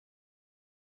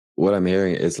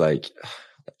hearing is like,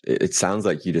 it sounds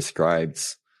like you described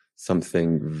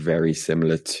something very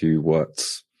similar to what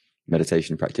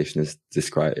meditation practitioners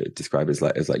describe as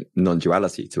like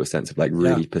non-duality, to a sense of like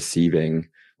really perceiving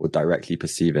or directly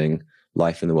perceiving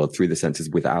life in the world through the senses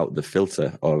without the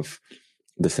filter of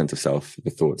the sense of self, the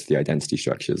thoughts, the identity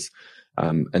structures.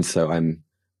 And so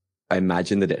I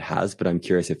imagine that it has, but I'm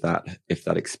curious if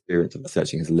that experience of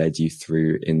searching has led you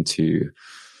through into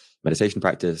meditation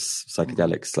practice,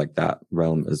 psychedelics, like that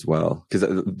realm as well.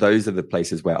 Because those are the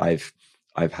places where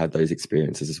I've had those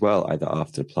experiences as well, either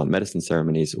after plant medicine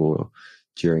ceremonies or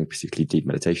during particularly deep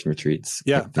meditation retreats.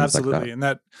 Yeah, absolutely. Like that. And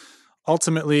that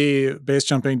ultimately, base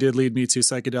jumping did lead me to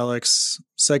psychedelics.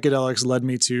 Psychedelics led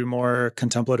me to more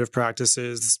contemplative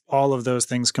practices. All of those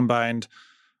things combined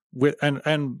with,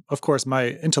 and of course, my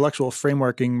intellectual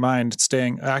frameworking mind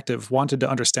staying active, wanted to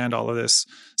understand all of this.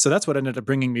 So that's what ended up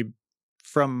bringing me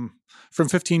from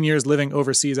 15 years living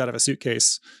overseas out of a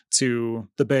suitcase to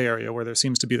the Bay Area, where there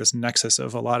seems to be this nexus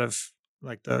of a lot of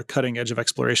like the cutting edge of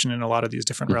exploration in a lot of these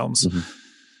different realms. Mm-hmm.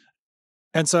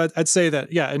 And so I'd say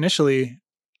that, yeah, initially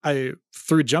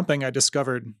through jumping, I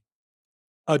discovered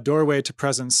a doorway to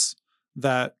presence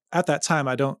that at that time,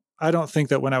 I don't think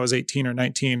that when I was 18 or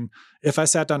 19, if I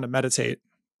sat down to meditate,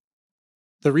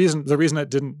 the reason I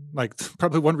didn't, like,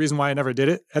 probably one reason why I never did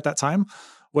it at that time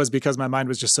was because my mind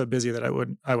was just so busy that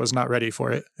I was not ready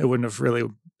for it. It wouldn't have really,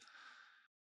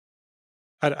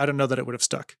 I don't know that it would have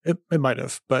stuck. It might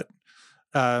have, but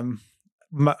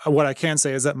what I can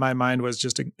say is that my mind was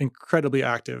just incredibly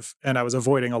active and I was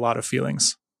avoiding a lot of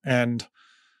feelings. And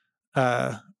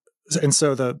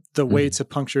so the way to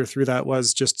puncture through that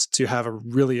was just to have a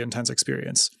really intense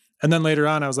experience. And then later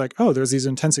on, I was like, oh, there's these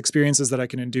intense experiences that I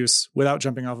can induce without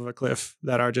jumping off of a cliff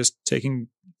that are just taking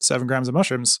 7 grams of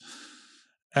mushrooms.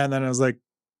 And then I was like,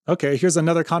 okay, here's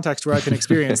another context where I can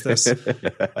experience this.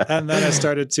 And then I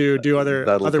started to do other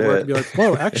work and be like,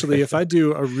 whoa, actually, if I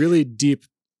do a really deep,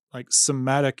 like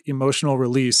somatic emotional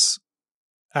release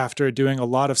after doing a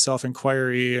lot of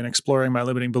self-inquiry and exploring my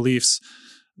limiting beliefs,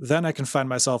 then I can find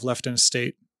myself left in a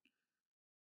state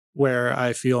where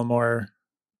I feel more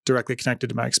directly connected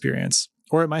to my experience.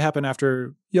 Or it might happen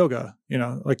after yoga,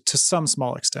 like to some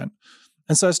small extent.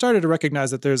 And so I started to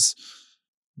recognize that there's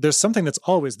something that's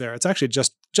always there. It's actually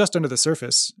just under the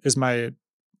surface. Is my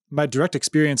direct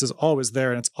experience is always there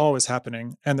and it's always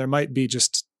happening. And there might be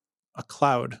just a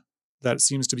cloud that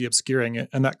seems to be obscuring it.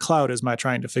 And that cloud is my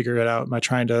trying to figure it out, my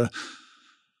trying to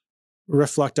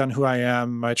reflect on who I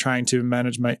am, my trying to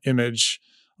manage my image,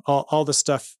 all the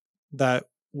stuff that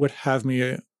would have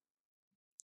me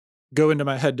go into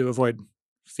my head to avoid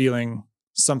feeling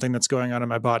something that's going on in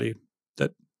my body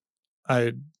that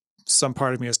some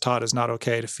part of me is taught is not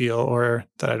okay to feel, or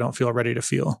that I don't feel ready to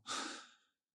feel.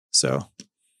 So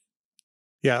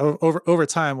yeah, over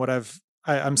time,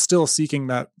 I'm still seeking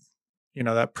that,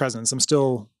 that presence.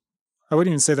 I wouldn't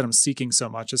even say that I'm seeking so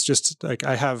much. It's just like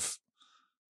I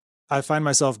find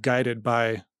myself guided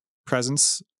by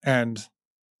presence and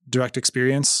direct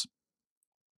experience.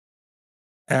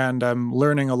 And I'm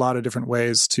learning a lot of different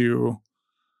ways to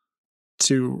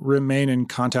remain in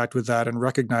contact with that and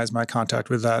recognize my contact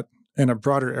with that in a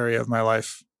broader area of my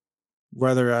life,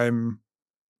 whether I'm,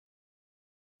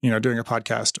 doing a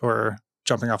podcast or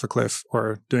jumping off a cliff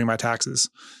or doing my taxes.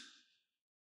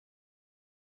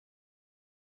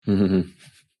 Mm-hmm.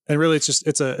 And really,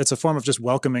 it's a form of just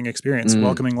welcoming experience,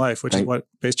 welcoming life, which is what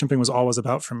base jumping was always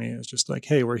about for me. It's just like,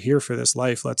 hey, we're here for this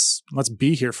life. Let's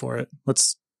be here for it.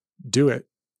 Let's do it.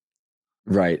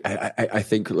 Right. I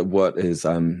think what is,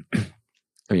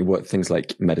 what things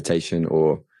like meditation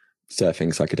or surfing,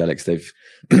 psychedelics,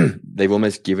 they've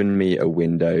almost given me a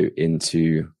window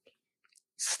into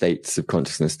states of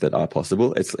consciousness that are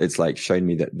possible. It's like shown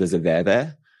me that there's a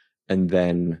there, and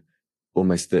then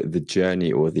almost the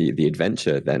journey or the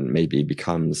adventure then maybe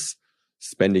becomes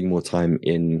spending more time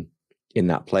in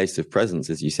that place of presence,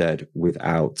 as you said,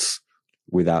 without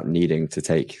needing to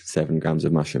take 7 grams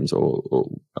of mushrooms or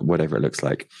whatever it looks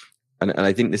like. And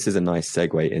I think this is a nice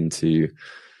segue into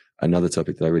another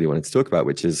topic that I really wanted to talk about,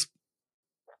 which is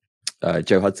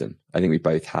Joe Hudson. I think we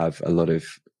both have a lot of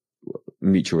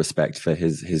mutual respect for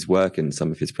his work and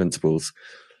some of his principles.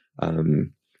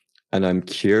 And I'm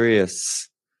curious,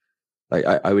 like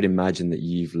I would imagine that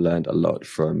you've learned a lot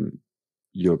from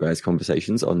your guys'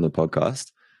 conversations on the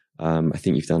podcast. I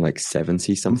think you've done like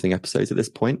 70 something episodes at this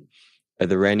point. Are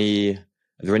there any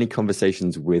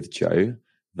conversations with Joe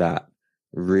that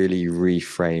really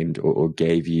reframed or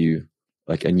gave you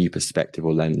like a new perspective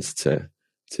or lens to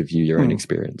view your own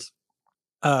experience?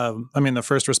 The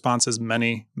first response is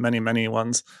many, many, many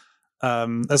ones.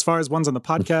 As far as ones on the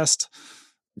podcast,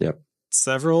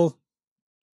 several,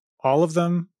 all of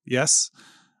them, yes.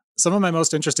 Some of my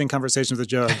most interesting conversations with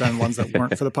Joe have been ones that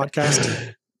weren't for the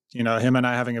podcast. Him and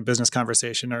I having a business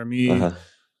conversation, or me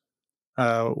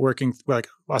working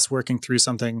through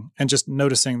something, and just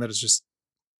noticing that it's just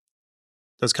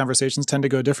those conversations tend to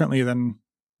go differently than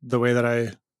the way that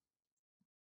I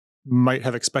might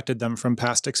have expected them from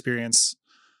past experience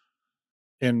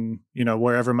in,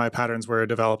 wherever my patterns were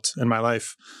developed in my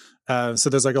life. So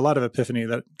there's like a lot of epiphany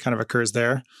that kind of occurs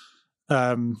there.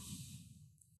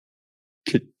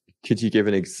 Could you give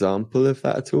an example of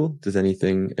that at all? Does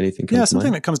anything come to mind?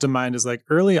 Something that comes to mind is like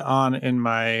early on in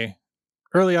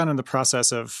the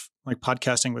process of like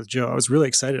podcasting with Joe, I was really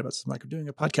excited about this. I'm like, I'm doing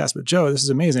a podcast with Joe. This is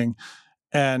amazing.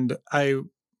 And I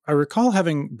recall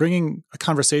bringing a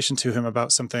conversation to him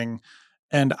about something,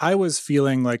 and I was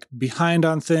feeling like behind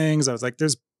on things. I was like,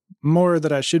 there's more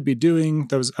that I should be doing.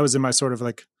 I was in my sort of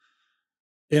like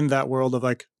in that world of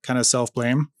like kind of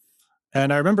self-blame.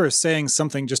 And I remember saying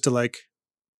something just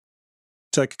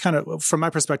to kind of, from my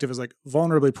perspective, is like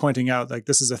vulnerably pointing out, like,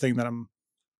 this is a thing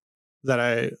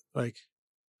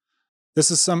this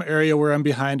is some area where I'm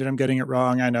behind and I'm getting it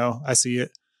wrong. I know, I see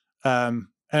it. And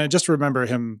I just remember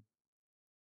him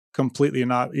completely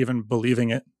not even believing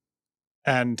it.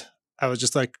 And I was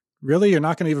just like, really? You're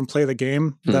not going to even play the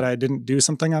game that I didn't do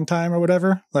something on time or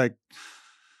whatever? Like,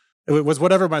 it was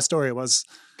whatever my story was.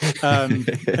 I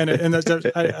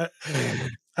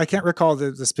can't recall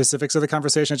the specifics of the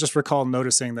conversation. I just recall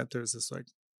noticing that there's this like,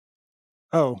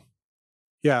 oh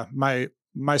yeah, my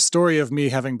story of me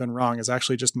having been wrong is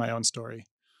actually just my own story.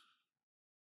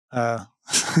 And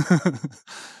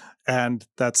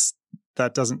that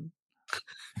doesn't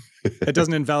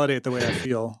invalidate the way I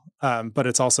feel. But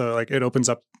it's also like, it opens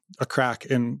up a crack,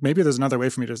 and maybe there's another way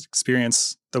for me to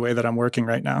experience the way that I'm working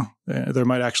right now. There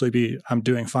might actually be, I'm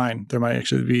doing fine. There might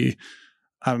actually be,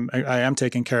 I am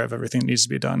taking care of everything that needs to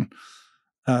be done.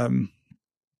 And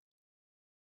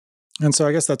so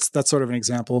I guess that's sort of an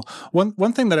example.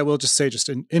 One thing that I will just say, just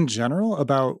in general,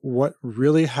 about what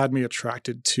really had me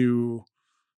attracted to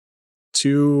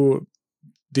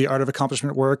the art of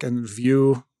accomplishment work and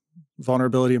view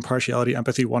vulnerability, impartiality,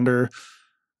 empathy, wonder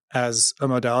as a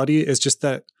modality, is just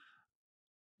that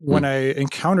when I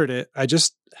encountered it, I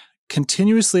just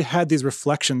continuously had these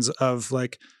reflections of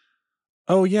like,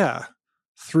 oh yeah,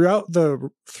 throughout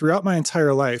my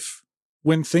entire life,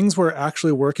 when things were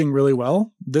actually working really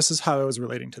well, this is how I was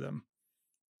relating to them.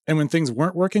 And when things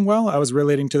weren't working well, I was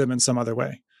relating to them in some other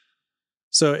way.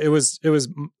 So it was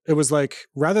like,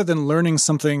 rather than learning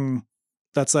something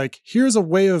that's like, here's a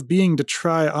way of being to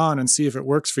try on and see if it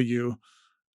works for you,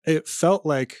 it felt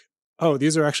like, oh,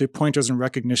 these are actually pointers and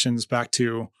recognitions back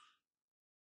to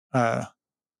who I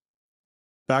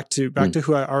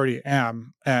already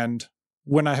am. And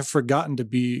when I have forgotten to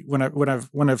be, when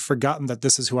I've forgotten that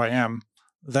this is who I am,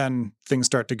 then things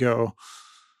start to go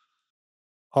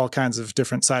all kinds of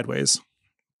different sideways.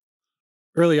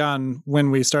 Early on, when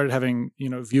we started having,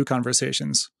 view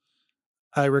conversations,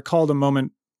 I recalled a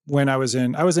moment when I was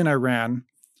in Iran,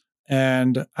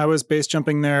 and I was base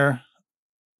jumping there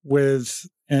with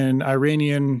an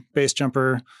Iranian base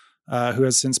jumper who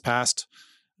has since passed.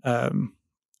 And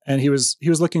he was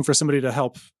looking for somebody to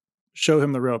help show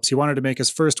him the ropes. He wanted to make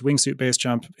his first wingsuit base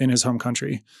jump in his home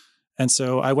country. And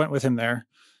so I went with him there.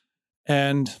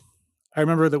 And I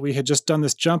remember that we had just done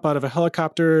this jump out of a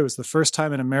helicopter. It was the first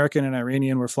time an American and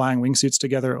Iranian were flying wingsuits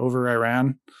together over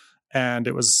Iran. And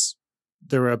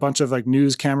there were a bunch of like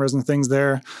news cameras and things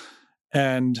there.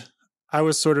 And I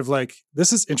was sort of like,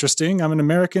 this is interesting. I'm an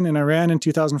American in Iran in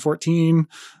 2014.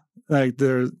 Like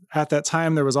at that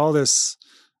time, there was all this,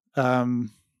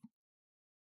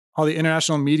 all the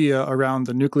international media around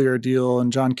the nuclear deal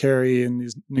and John Kerry and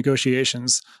these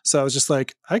negotiations. So I was just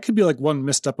like, I could be like one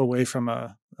misstep away from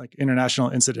a like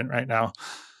international incident right now.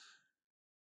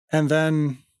 And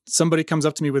then somebody comes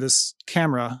up to me with this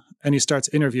camera and he starts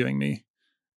interviewing me.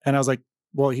 And I was like,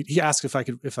 well, he asked if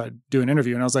I'd do an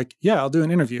interview. And I was like, yeah, I'll do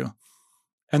an interview.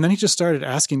 And then he just started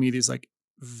asking me these like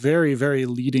very, very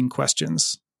leading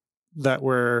questions that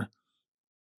were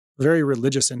very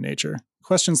religious in nature.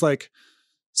 Questions like,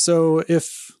 so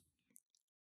if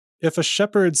a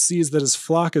shepherd sees that his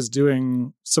flock is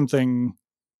doing something,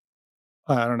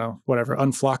 I don't know, whatever,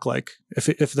 unflock-like,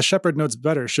 if the shepherd knows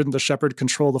better, shouldn't the shepherd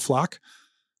control the flock?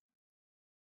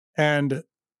 And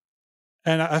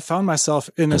I found myself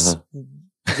in this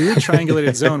weird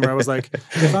triangulated zone where I was like,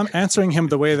 if I'm answering him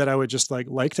the way that I would just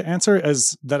like to answer,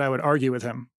 as that I would argue with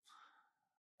him.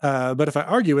 But if I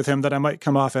argue with him, then I might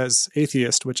come off as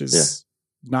atheist, which is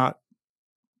not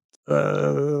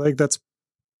like that's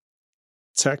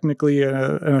technically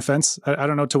an offense. I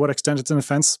don't know to what extent it's an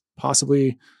offense,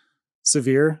 possibly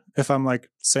severe if I'm like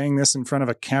saying this in front of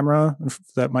a camera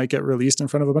that might get released in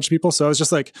front of a bunch of people. So I was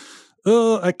just like,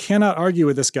 oh, I cannot argue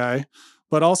with this guy,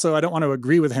 but also I don't want to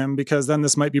agree with him because then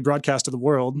this might be broadcast to the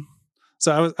world.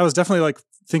 So I was definitely like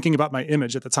thinking about my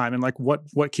image at the time and like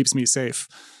what keeps me safe,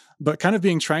 but kind of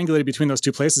being triangulated between those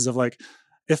two places of like,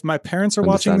 if my parents are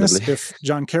watching this, if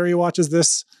John Kerry watches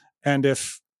this, and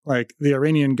if like the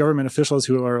Iranian government officials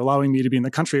who are allowing me to be in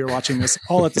the country are watching this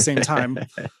all at the same time,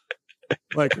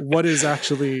 like what is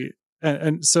actually,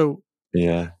 and so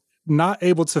not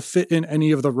able to fit in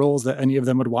any of the roles that any of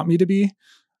them would want me to be.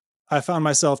 I found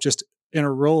myself just in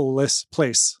a role-less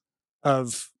place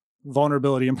of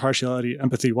vulnerability, impartiality,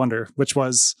 empathy, wonder, which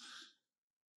was,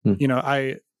 you know,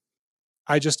 I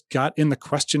just got in the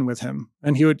question with him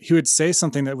and he would say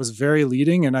something that was very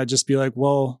leading and I'd just be like,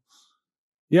 well,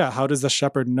 yeah, how does the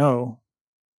shepherd know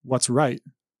what's right?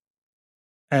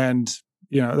 And,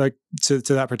 you know, like to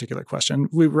that particular question,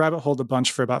 we rabbit holed a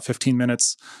bunch for about 15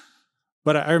 minutes.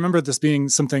 But I remember this being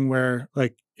something where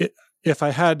like, if I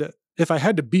had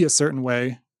to be a certain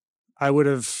way, I would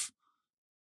have,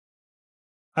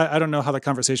 I don't know how the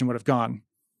conversation would have gone.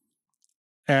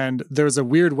 And there was a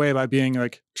weird way by being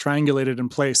like triangulated in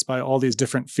place by all these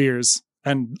different fears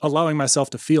and allowing myself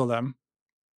to feel them.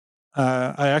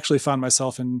 I actually found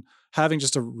myself in having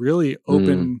just a really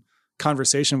open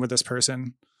conversation with this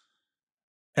person.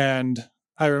 And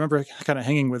I remember kind of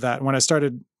hanging with that when I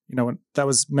started, you know, that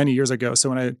was many years ago. So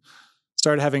when I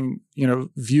started having, you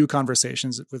know, view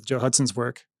conversations with Joe Hudson's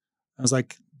work, I was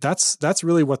like, that's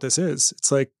really what this is.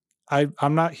 It's like,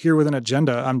 I'm not here with an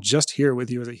agenda. I'm just here with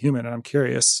you as a human and I'm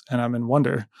curious and I'm in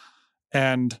wonder.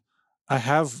 And I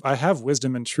have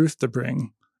wisdom and truth to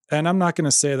bring. And I'm not going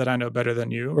to say that I know better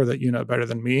than you or that you know better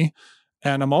than me.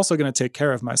 And I'm also going to take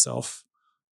care of myself.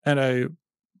 And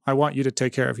I want you to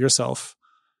take care of yourself.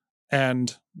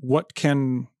 And what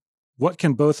can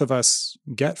both of us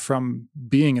get from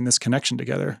being in this connection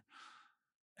together?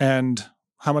 And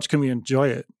how much can we enjoy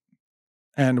it?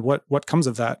 And what comes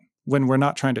of that when we're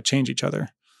not trying to change each other?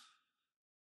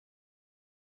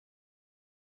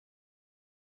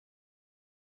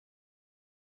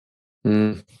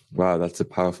 Wow, that's a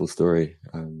powerful story.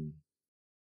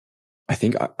 I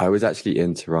think I was actually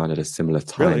in Tehran at a similar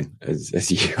time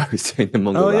as you. I was doing the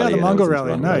Mongol rally. Oh yeah, the Mongol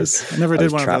rally. Nice. I never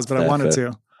did one of those, but I wanted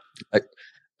to.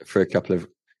 For a couple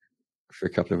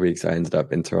of weeks, I ended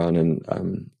up in Tehran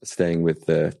and staying with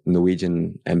the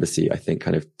Norwegian embassy. I think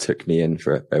kind of took me in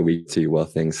for a week or two while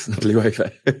things blew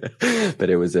over. But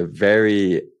it was a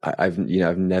very. I've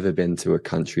never been to a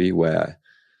country where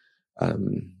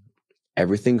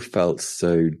everything felt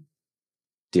so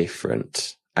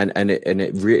different, and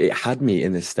it really had me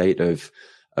in this state of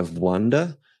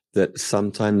wonder that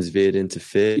sometimes veered into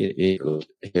fear.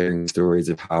 Hearing stories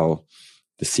of how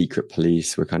the secret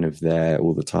police were kind of there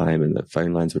all the time and the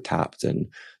phone lines were tapped and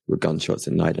were gunshots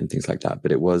at night and things like that.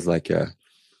 But it was like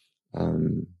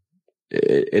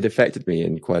it affected me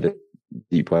in quite a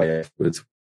deep way.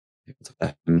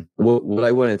 What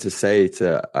I wanted to say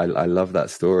I love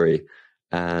that story.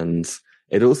 And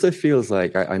it also feels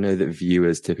like I know that view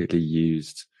is typically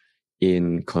used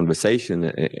in conversation,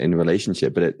 in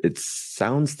relationship, but it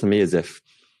sounds to me as if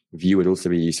view would also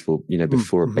be useful,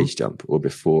 before a base jump or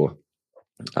before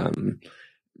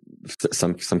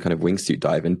some kind of wingsuit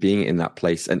dive, and being in that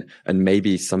place, and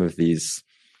maybe some of these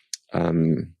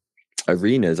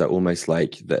arenas are almost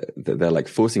like they're like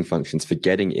forcing functions for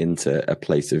getting into a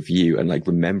place of view, and like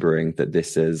remembering that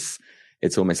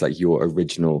it's almost like your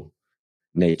original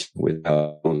nature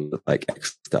without like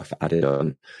extra stuff added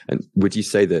on. And would you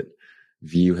say that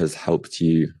view has helped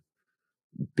you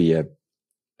be a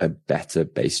better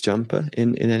base jumper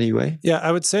in any way? Yeah,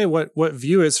 I would say what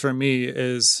view is for me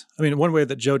is, I mean, one way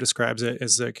that Joe describes it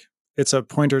is like, it's a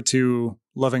pointer to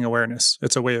loving awareness.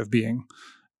 It's a way of being.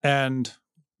 And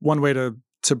one way to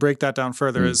break that down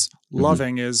further is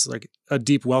loving is like a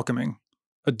deep welcoming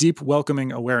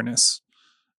awareness.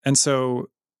 And so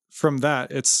from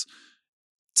that, it's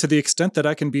to the extent that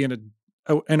I can be in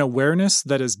an awareness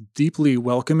that is deeply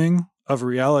welcoming of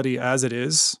reality as it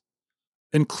is,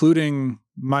 including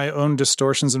my own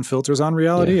distortions and filters on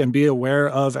reality, and be aware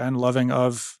of and loving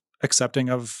of, accepting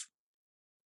of,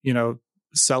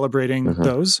 celebrating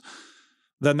those,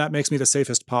 then that makes me the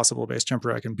safest possible base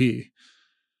jumper I can be.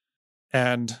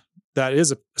 And that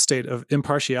is a state of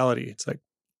impartiality. It's like,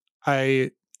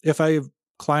 if I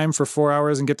climb for 4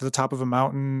 hours and get to the top of a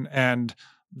mountain and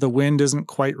the wind isn't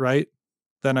quite right,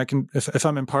 then I can, if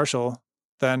I'm impartial,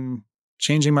 then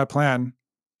changing my plan,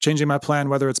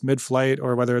 whether it's mid-flight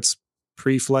or whether it's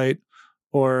pre-flight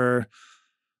or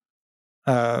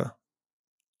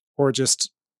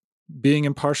just being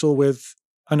impartial with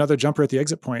another jumper at the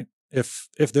exit point. If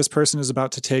this person is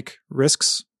about to take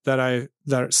risks that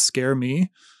scare me,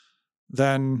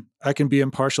 then I can be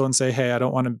impartial and say, hey, I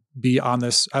don't want to be on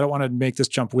this. I don't want to make this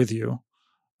jump with you.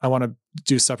 I want to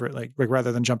do separate, like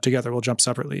rather than jump together, we'll jump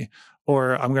separately,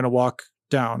 or I'm going to walk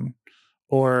down,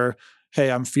 or,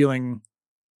 hey, I'm feeling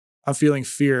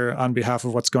fear on behalf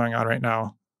of what's going on right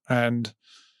now. And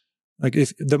like,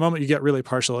 if the moment you get really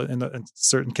partial in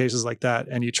certain cases like that,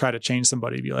 and you try to change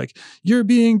somebody, be like, you're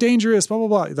being dangerous, blah, blah,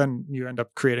 blah, then you end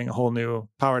up creating a whole new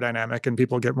power dynamic, and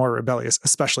people get more rebellious,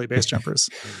 especially base jumpers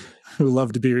who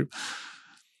love to be,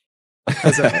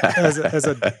 as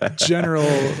a general,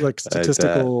 like,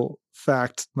 statistical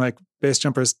fact, like, base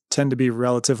jumpers tend to be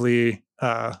relatively,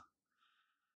 tend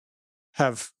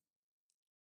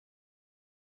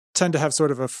to have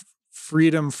sort of a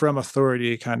freedom from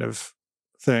authority kind of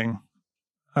thing.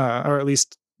 Or at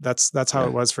least that's how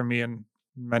it was for me and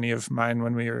many of mine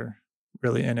when we were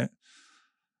really in it.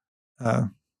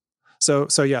 So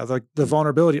yeah, like the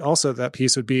vulnerability, also that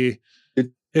piece would be,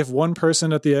 if one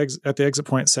person at the exit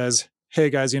point says, hey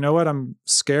guys, you know what? I'm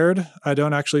scared. I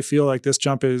don't actually feel like this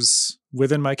jump is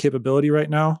within my capability right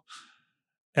now,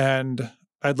 and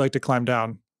I'd like to climb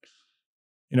down.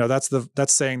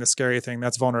 That's saying the scary thing.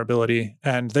 That's vulnerability.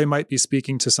 And they might be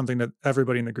speaking to something that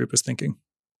everybody in the group is thinking,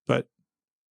 but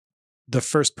the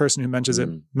first person who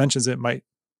mentions it might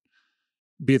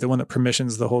be the one that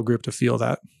permissions the whole group to feel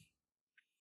that.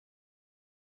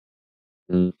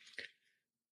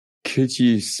 Could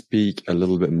you speak a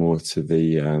little bit more to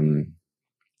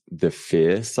the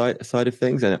fear side of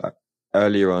things? And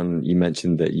earlier on, you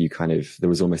mentioned that there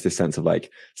was almost this sense of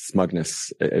like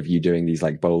smugness of you doing these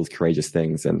like bold, courageous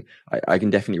things. And I can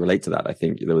definitely relate to that. I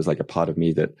think there was like a part of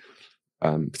me that,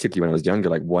 particularly when I was younger,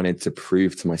 like wanted to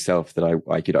prove to myself that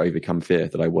I could overcome fear,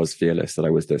 that I was fearless, that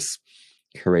I was this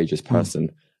courageous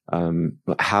person.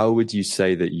 How would you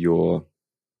say that your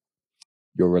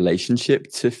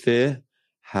relationship to fear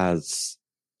has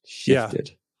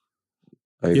shifted?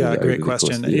 Great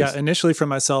question. Yeah, initially for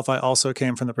myself, I also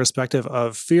came from the perspective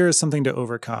of fear is something to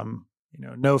overcome.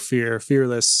 No fear,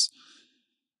 fearless.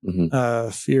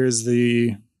 Fear is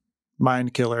the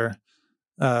mind killer.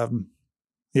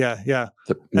 Yeah.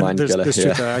 There's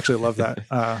truth there. I actually love that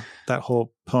that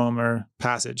whole poem or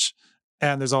passage.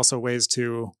 And there's also ways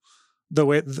to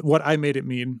what I made it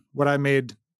mean, what I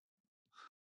made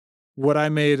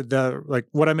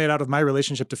out of my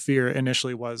relationship to fear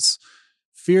initially was,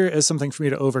 fear is something for me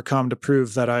to overcome, to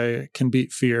prove that I can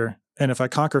beat fear. And if I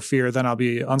conquer fear, then I'll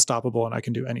be unstoppable and I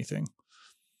can do anything.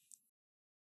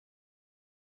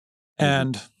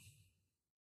 And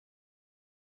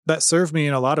that served me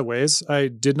in a lot of ways. I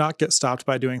did not get stopped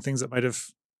by doing things that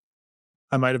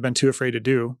I might have been too afraid to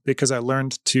do, because I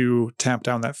learned to tamp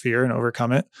down that fear and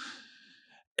overcome it.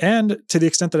 And to the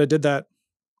extent that I did that,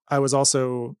 I was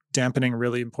also dampening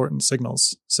really important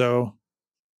signals. So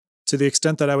to the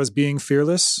extent that I was being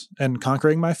fearless and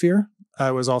conquering my fear,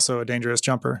 I was also a dangerous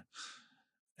jumper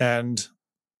and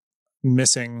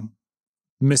missing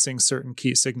certain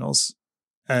key signals,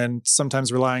 and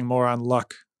sometimes relying more on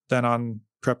luck than on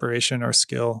preparation or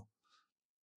skill.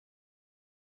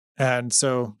 And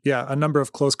so, yeah, a number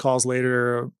of close calls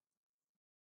later,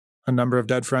 a number of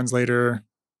dead friends later,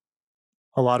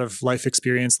 a lot of life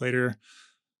experience later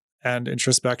and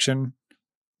introspection,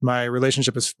 my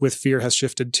relationship with fear has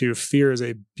shifted to fear is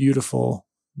a beautiful,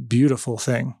 beautiful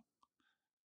thing.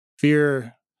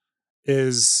 Fear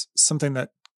is something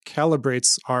that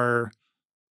calibrates our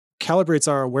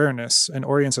awareness and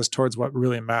orients us towards what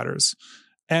really matters.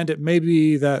 And it may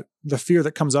be that the fear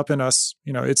that comes up in us,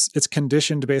 it's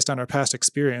conditioned based on our past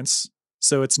experience.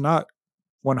 So it's not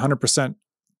 100%,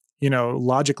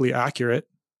 logically accurate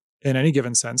in any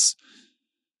given sense.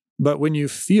 But when you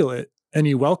feel it and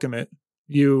you welcome it,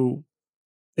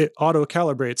 it auto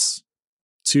calibrates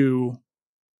to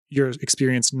your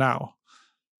experience now.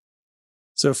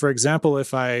 So for example,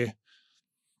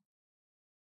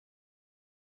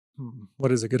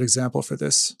 what is a good example for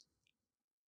this?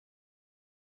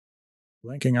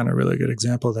 Blanking on a really good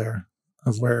example there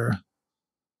of where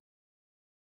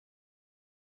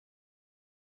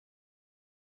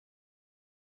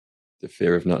the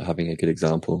fear of not having a good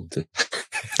example. The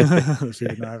fear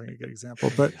of not having a good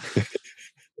example. But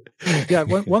yeah,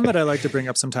 one that I like to bring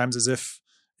up sometimes is if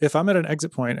I'm at an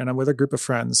exit point and I'm with a group of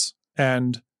friends,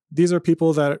 and these are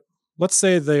people that, let's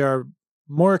say they are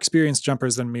more experienced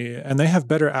jumpers than me, and they have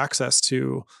better access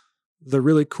to the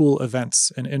really cool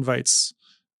events and invites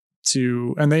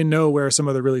and they know where some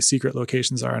of the really secret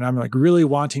locations are. And I'm like really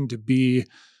wanting to be,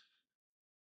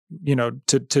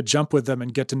 to jump with them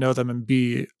and get to know them and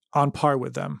be on par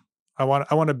with them. I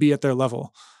want to be at their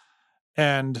level.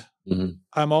 And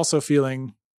I'm also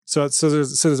feeling, so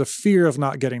there's a fear of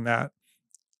not getting that.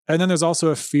 And then there's also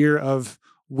a fear of,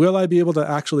 will I be able to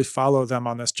actually follow them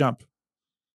on this jump?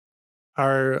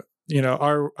 If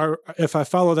I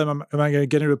follow them, am I going to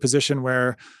get into a position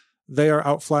where they are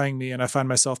outflying me and I find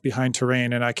myself behind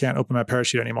terrain and I can't open my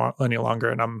parachute any longer,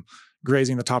 and I'm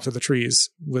grazing the tops of the trees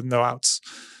with no outs?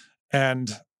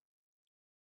 And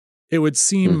it would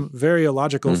seem very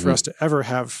illogical for us to ever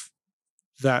have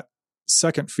that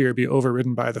second fear be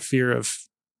overridden by the fear of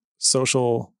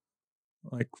social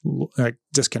like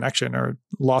disconnection or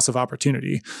loss of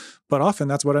opportunity. But often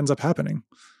that's what ends up happening.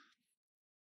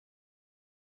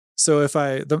 So if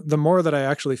the more that I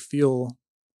actually feel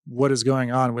what is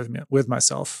going on with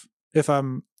myself, if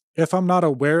I'm not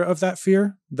aware of that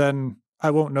fear, then I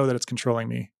won't know that it's controlling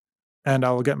me, and I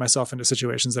will get myself into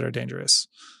situations that are dangerous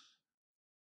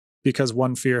because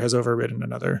one fear has overridden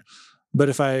another. But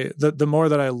if the more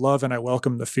that I love and I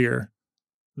welcome the fear,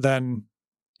 then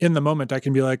in the moment I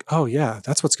can be like, oh yeah,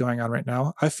 that's what's going on right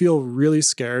now. I feel really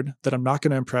scared that I'm not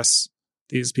going to impress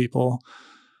these people.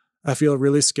 I feel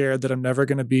really scared that I'm never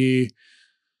going to be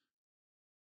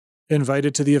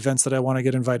invited to the events that I want to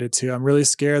get invited to. I'm really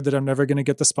scared that I'm never going to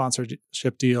get the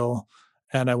sponsorship deal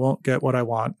and I won't get what I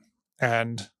want.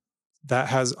 And that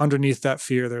has underneath that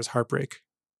fear, there's heartbreak.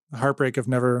 The heartbreak of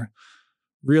never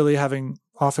really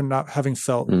often not having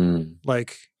felt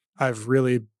like I've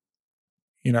really,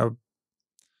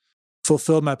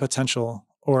 fulfilled my potential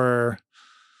or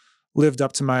lived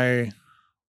up to my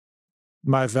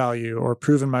value or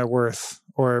proven my worth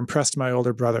or impressed my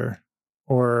older brother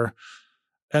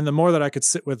and the more that I could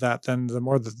sit with that, then the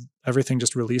more that everything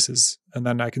just releases. And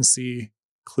then I can see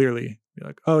clearly, be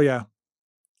like, oh yeah,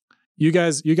 you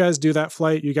guys do that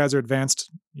flight. You guys are advanced.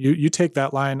 You take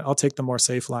that line. I'll take the more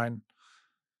safe line,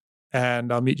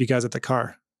 and I'll meet you guys at the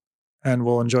car, and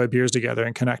we'll enjoy beers together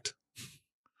and connect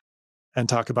and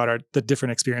talk about the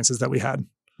different experiences that we had.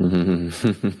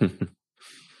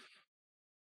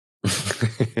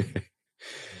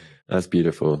 That's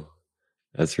beautiful.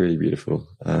 That's really beautiful.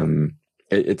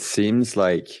 It seems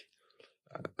like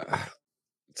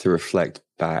to reflect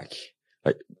back,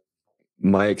 like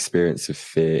my experience of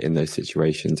fear in those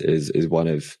situations is one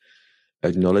of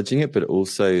acknowledging it, but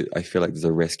also I feel like there's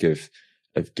a risk of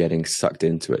getting sucked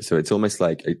into it. So it's almost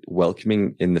like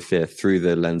welcoming in the fear through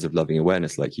the lens of loving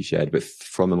awareness, like you shared, but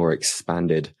from a more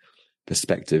expanded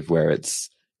perspective where it's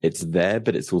there,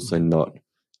 but it's also not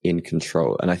in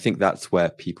control. And I think that's where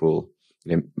people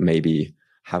maybe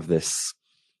have this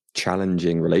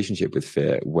challenging relationship with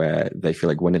fear, where they feel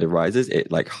like when it arises,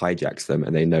 it like hijacks them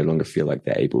and they no longer feel like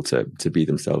they're able to be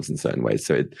themselves in certain ways.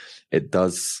 So it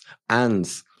does.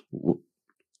 And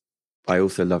I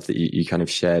also love that you kind of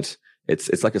shared,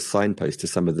 it's like a signpost to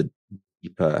some of the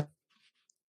deeper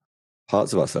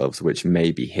parts of ourselves which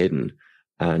may be hidden,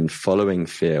 and following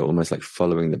fear, almost like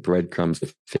following the breadcrumbs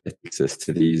of fear, takes us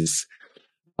to these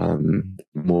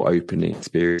more open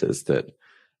experiences that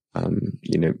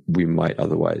we might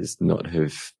otherwise not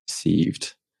have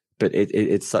perceived. But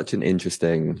it's such an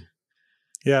interesting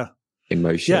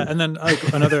emotion. Yeah, and then like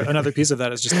another piece of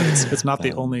that is just that it's not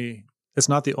the only It's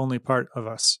not the only part of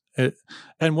us.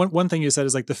 And one thing you said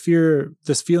is like the fear,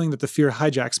 this feeling that the fear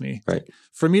hijacks me. Right.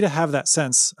 For me to have that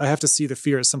sense, I have to see the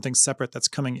fear as something separate that's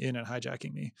coming in and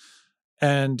hijacking me.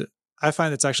 And I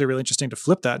find it's actually really interesting to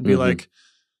flip that and be like,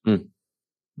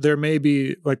 there may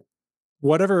be like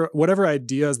whatever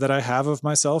ideas that I have of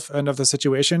myself and of the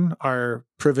situation are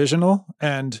provisional,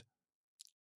 and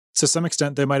to some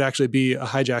extent they might actually be a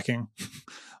hijacking.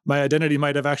 My identity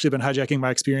might have actually been hijacking my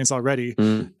experience already.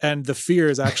 And the fear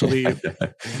is actually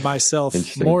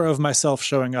myself, more of myself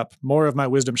showing up, more of my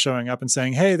wisdom showing up and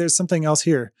saying, hey, there's something else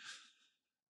here.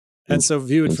 And so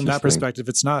viewed from that perspective,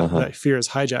 it's not that fear is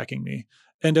hijacking me.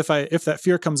 And if that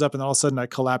fear comes up and all of a sudden I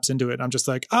collapse into it, I'm just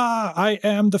like, I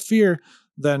am the fear,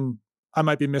 then I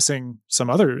might be missing some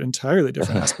other entirely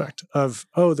different aspect of,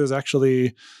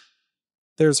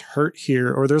 there's hurt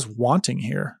here, or there's wanting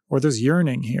here, or there's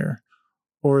yearning here,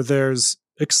 or there's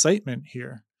excitement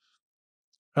here.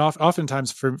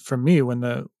 Oftentimes for me,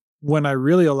 when I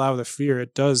really allow the fear,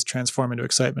 it does transform into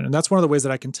excitement. And that's one of the ways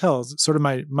that I can tell. Sort of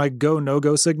my go,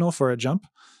 no-go signal for a jump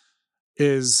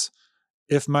is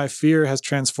if my fear has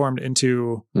transformed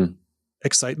into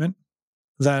excitement,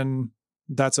 then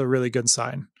that's a really good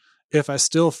sign. If I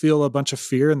still feel a bunch of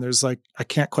fear and there's like, I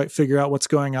can't quite figure out what's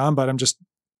going on, but I'm just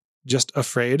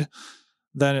afraid,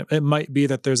 then it might be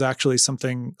that there's actually some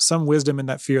wisdom in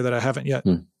that fear that I haven't yet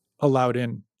allowed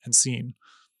in and seen.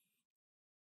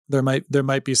 There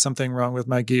might be something wrong with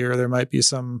my gear. There might be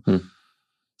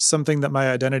something that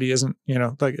my identity isn't,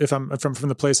 like if I'm from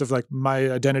the place of like my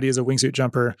identity as a wingsuit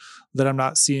jumper that I'm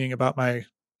not seeing about my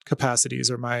capacities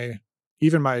or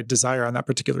even my desire on that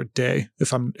particular day.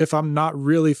 If I'm not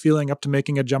really feeling up to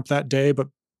making a jump that day, but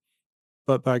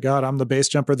by God, I'm the base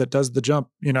jumper that does the jump,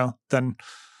 then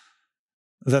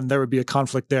there would be a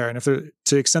conflict there. And to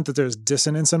the extent that there's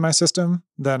dissonance in my system,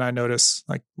 then I notice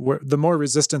like the more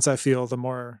resistance I feel, the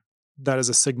more that is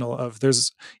a signal of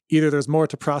there's more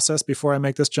to process before I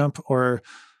make this jump, or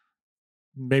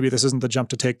maybe this isn't the jump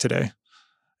to take today.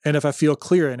 And if I feel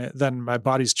clear in it, then my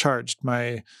body's charged.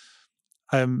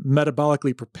 I'm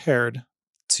metabolically prepared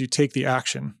to take the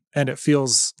action, and it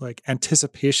feels like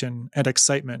anticipation and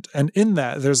excitement. And in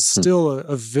that, there's still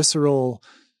a visceral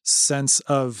sense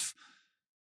of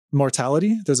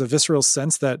mortality. There's a visceral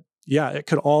sense that, it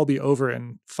could all be over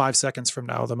in 5 seconds from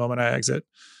now, the moment I exit.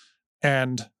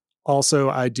 And also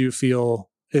I do feel,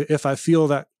 if I feel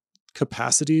that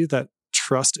capacity, that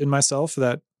trust in myself,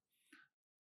 that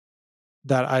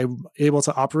I'm able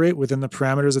to operate within the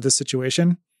parameters of this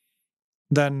situation,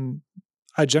 then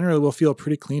I generally will feel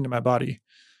pretty clean in my body.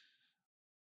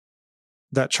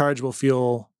 That charge will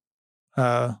feel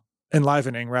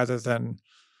enlivening rather than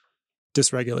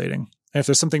dysregulating. And if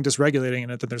there's something dysregulating in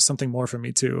it, then there's something more for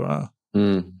me to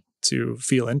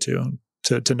feel into,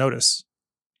 to notice.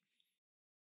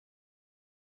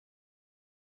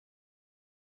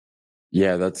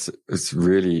 Yeah, it's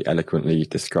really eloquently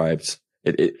described.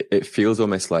 It feels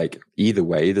almost like either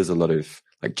way, there's a lot of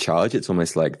like charge. It's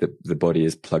almost like the body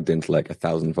is plugged into like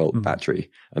 1,000-volt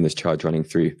battery and there's charge running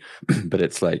through. But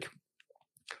it's like,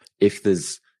 if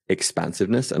there's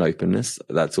expansiveness and openness,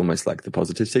 that's almost like the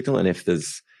positive signal. And if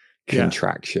there's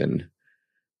contraction,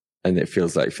 and it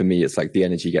feels like, for me, it's like the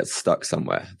energy gets stuck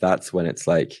somewhere, that's when it's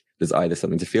like there's either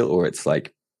something to feel, or it's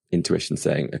like intuition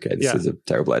saying, okay, this is a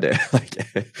terrible idea.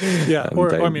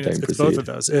 It's both of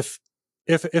those.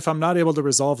 If I'm not able to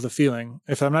resolve the feeling,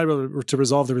 if I'm not able to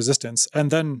resolve the resistance,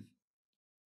 and then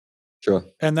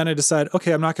I decide,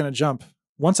 okay, I'm not going to jump.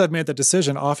 Once I've made that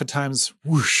decision, oftentimes,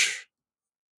 whoosh,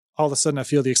 all of a sudden I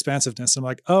feel the expansiveness. I'm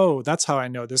like, oh, that's how I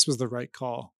know this was the right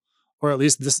call. Or at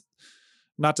least this,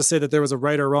 not to say that there was a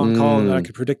right or wrong call and that I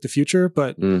could predict the future,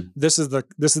 but this is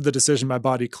the decision my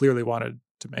body clearly wanted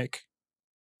to make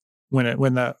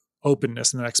when that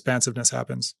openness and that expansiveness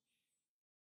happens.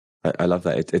 I love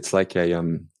that. It's like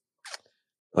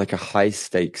a high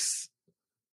stakes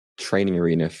training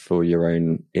arena for your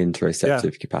own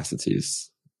interoceptive capacities.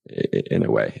 In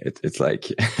a way, it's like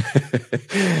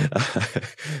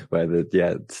where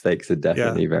the stakes are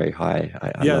definitely very high.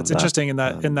 I love it's that. Interesting in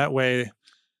that way.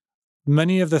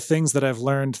 Many of the things that I've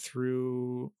learned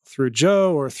through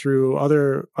Joe or through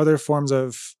other forms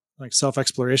of like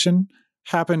self-exploration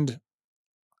happened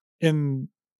in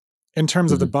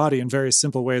terms of the body in very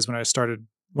simple ways when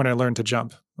I learned to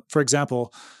jump. For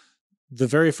example, the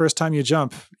very first time you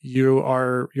jump,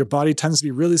 your body tends to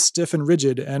be really stiff and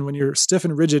rigid. And when you're stiff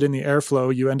and rigid in the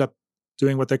airflow, you end up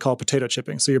doing what they call potato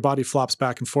chipping. So your body flops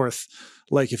back and forth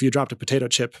like if you dropped a potato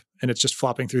chip and it's just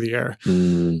flopping through the air.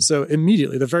 So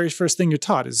immediately, the very first thing you're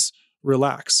taught is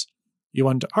relax. You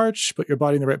want to arch, put your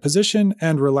body in the right position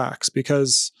and relax,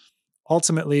 because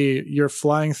ultimately you're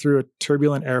flying through a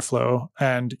turbulent airflow,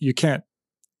 and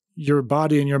your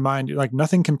body and your mind, like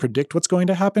nothing can predict what's going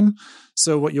to happen.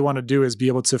 So what you want to do is be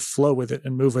able to flow with it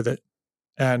and move with it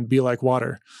and be like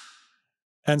water.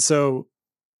 And so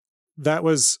that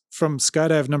was from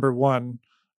skydive number 1,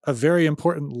 a very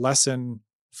important lesson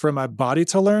for my body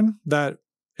to learn, that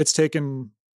it's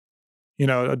taken,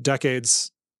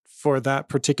 decades for that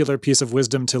particular piece of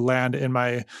wisdom to land in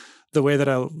the way that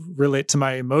I relate to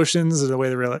my emotions, the way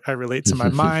that I relate to my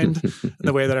mind, and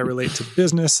the way that I relate to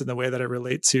business, and the way that I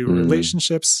relate to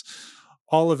relationships.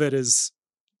 All of it is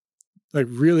like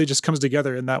really just comes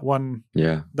together in that one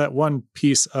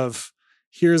piece of,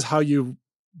 here's how you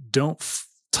don't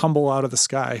tumble out of the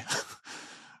sky.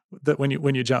 That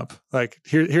when you jump, like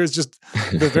here's just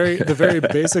the very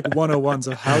basic 101s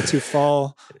of how to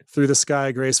fall through the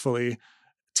sky gracefully.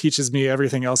 Teaches me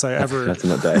everything else I ever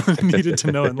needed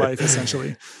to know in life,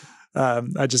 essentially.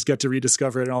 I just get to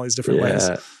rediscover it in all these different ways.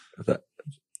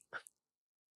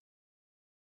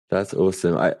 That's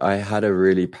awesome. I had a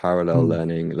really parallel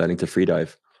learning to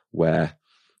freedive, where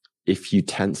if you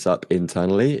tense up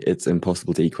internally, it's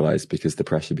impossible to equalize because the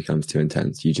pressure becomes too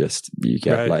intense. You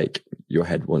get like your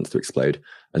head wants to explode.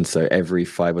 And so every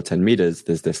 5 or 10 meters,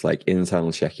 there's this like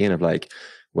internal check-in of like,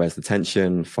 where's the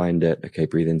tension? Find it. Okay,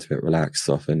 breathe into it, relax,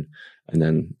 soften, and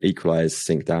then equalize,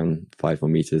 sink down 5 more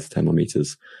meters, 10 more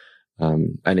meters.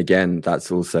 And again,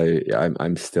 that's also,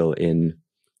 I'm still in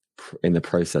the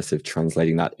process of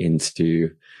translating that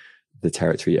into the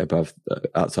territory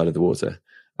outside of the water.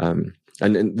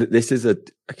 And this is a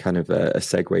kind of a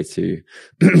segue to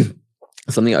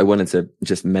something I wanted to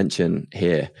just mention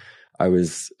here. I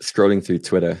was scrolling through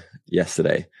Twitter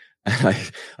yesterday,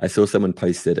 and I saw someone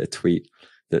posted a tweet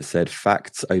that said,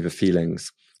 "Facts over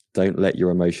feelings. Don't let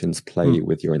your emotions play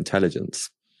with your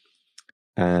intelligence."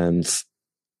 And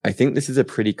I think this is a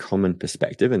pretty common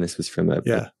perspective, and this was from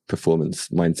a performance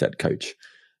mindset coach.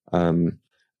 And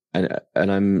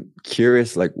I'm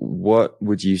curious, like, what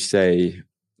would you say?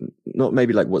 Not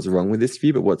maybe like what's wrong with this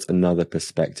view, but what's another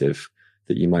perspective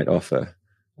that you might offer?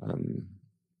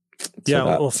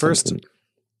 Well, first,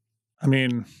 I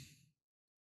mean,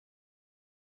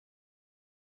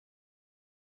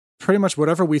 pretty much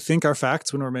whatever we think are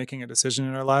facts when we're making a decision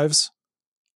in our lives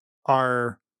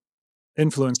are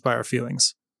influenced by our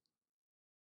feelings.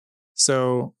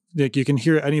 So like you can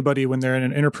hear anybody when they're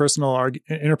in an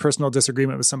interpersonal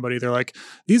disagreement with somebody, they're like,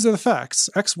 these are the facts,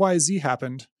 X, Y, Z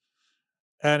happened.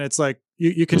 And it's like,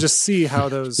 you can just see how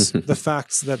the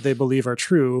facts that they believe are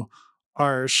true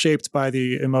are shaped by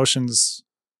the emotions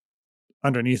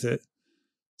underneath it.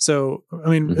 So,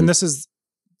 I mean, and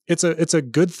it's a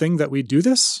good thing that we do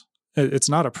this. It's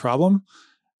not a problem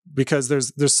because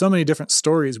there's so many different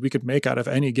stories we could make out of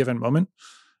any given moment.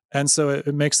 And so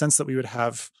it makes sense that we would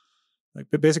have like,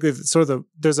 but basically sort of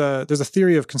there's a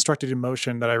theory of constructed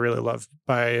emotion that I really love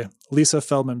by Lisa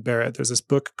Feldman Barrett. There's this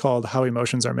book called How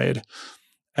Emotions Are Made.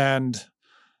 And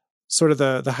sort of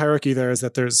the hierarchy there is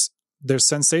that there's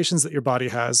sensations that your body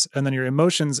has, and then your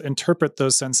emotions interpret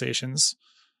those sensations.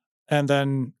 And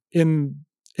then in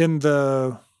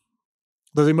the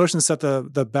emotions set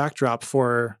the backdrop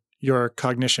for your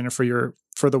cognition, for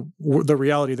the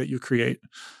reality that you create.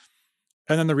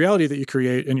 And then the reality that you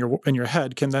create in your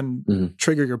head can then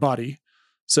trigger your body.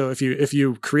 So if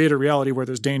you create a reality where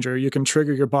there's danger, you can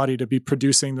trigger your body to be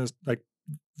producing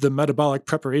the metabolic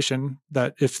preparation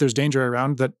that if there's danger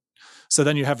around that, so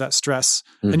then you have that stress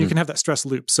and you can have that stress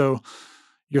loop. So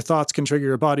your thoughts can trigger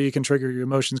your body, can trigger your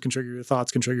emotions, can trigger your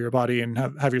thoughts, can trigger your body, and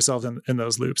have yourself in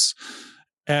those loops.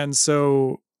 And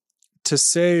so to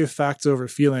say facts over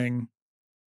feeling,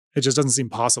 it just doesn't seem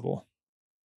possible.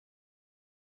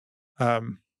 Yeah,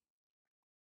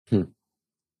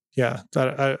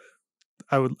 that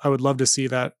I would love to see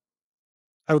that.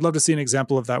 I would love to see an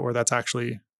example of that where that's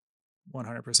actually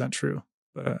 100% true,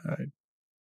 but I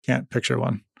can't picture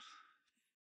one.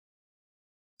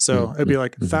 So it'd be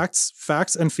like facts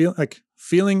and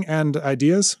feeling and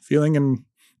ideas, feeling and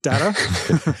data.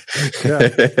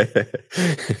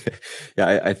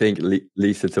 I think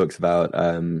Lisa talks about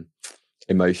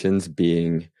emotions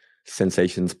being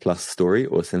sensations plus story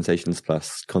or sensations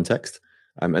plus context.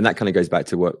 And that kind of goes back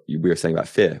to what we were saying about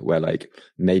fear, where like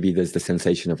maybe there's the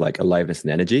sensation of like aliveness and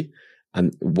energy.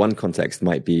 And one context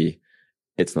might be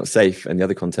it's not safe, and the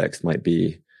other context might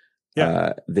be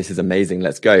this is amazing,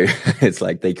 let's go. It's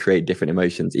like they create different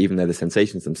emotions, even though the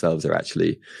sensations themselves are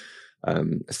actually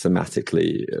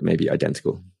somatically maybe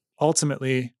identical.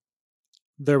 Ultimately,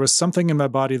 there was something in my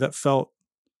body that felt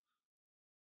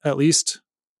at least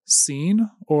seen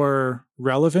or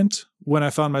relevant when I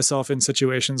found myself in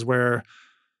situations where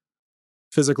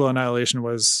physical annihilation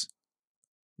was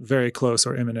very close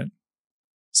or imminent.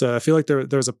 So I feel like there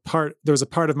was a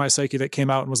part of my psyche that came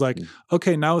out and was like,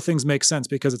 okay, now things make sense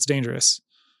because it's dangerous.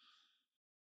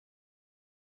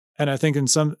 And I think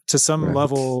to some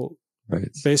level,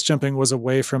 base jumping was a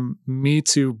way from me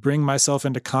to bring myself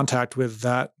into contact with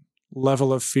that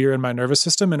level of fear in my nervous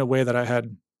system in a way that I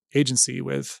had agency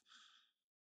with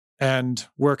and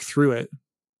work through it.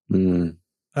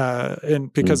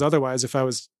 And because otherwise, if I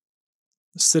was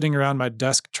sitting around my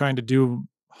desk trying to do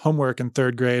homework in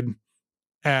third grade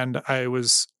and I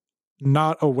was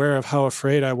not aware of how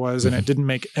afraid I was and it didn't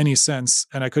make any sense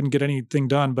and I couldn't get anything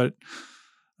done, but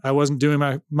I wasn't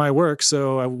doing my work,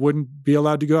 so I wouldn't be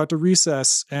allowed to go out to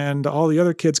recess and all the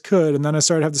other kids could. And then I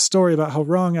started to have the story about how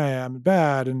wrong I am,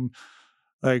 bad. And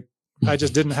like, I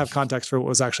just didn't have context for what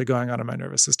was actually going on in my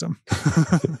nervous system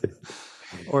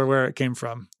or where it came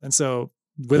from. And so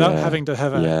without having to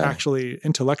have actually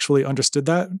intellectually understood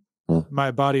that, my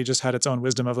body just had its own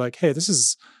wisdom of like, hey,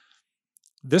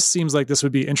 this seems like this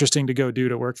would be interesting to go do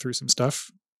to work through some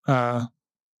stuff. And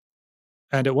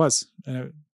it was,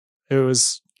 and it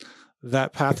was,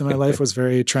 that path in my life was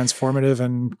very transformative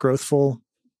and growthful.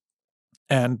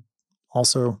 And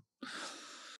also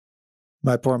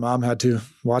my poor mom had to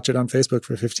watch it on Facebook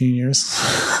for 15 years.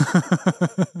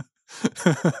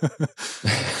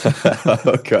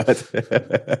 Oh God.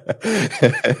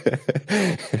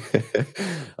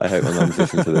 I hope my mom's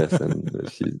listening to this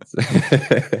and she's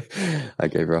I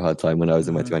gave her a hard time when I was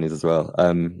in my 20s as well.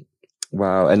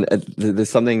 Wow. And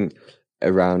there's something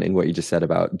around in what you just said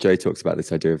about, Joe talks about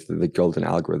this idea of the golden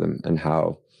algorithm and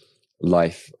how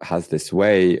life has this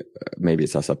way, maybe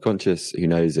it's our subconscious, who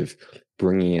knows, of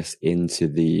bringing us into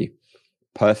the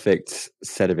perfect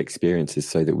set of experiences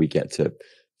so that we get to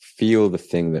feel the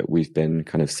thing that we've been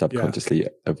kind of subconsciously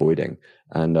avoiding.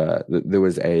 And there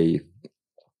was I'm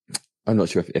not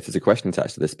sure if there's a question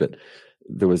attached to this, but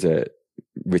there was a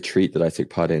retreat that I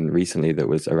took part in recently that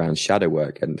was around shadow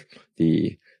work. And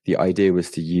the idea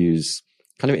was to use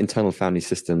kind of internal family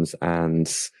systems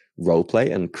and role play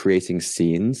and creating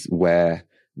scenes where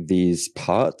these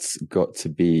parts got to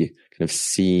be kind of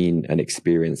seen and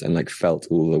experienced and like felt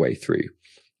all the way through.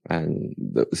 And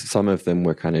some of them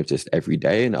were kind of just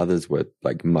everyday and others were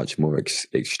like much more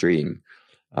extreme.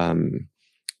 And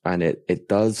it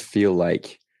does feel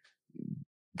like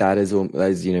that is,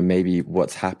 you know, maybe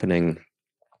what's happening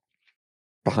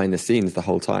behind the scenes the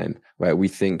whole time, where we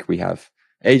think we have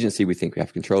agency, we think we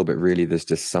have control, but really there's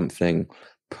just something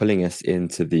pulling us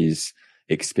into these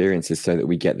experiences so that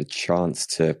we get the chance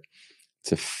to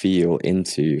feel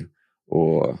into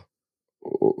or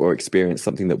experience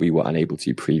something that we were unable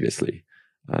to previously.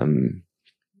 And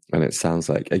it sounds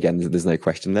like, again, there's no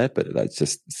question there, but that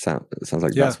just sounds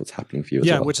like that's what's happening for you as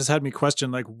well. Which has had me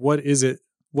question, like, what is it?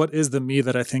 What is the me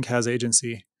that I think has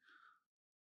agency?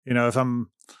 You know, if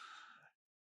I'm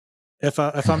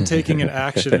taking an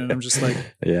action and I'm just like,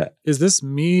 is this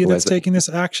me that's taking this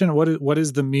action? What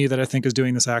is the me that I think is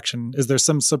doing this action? Is there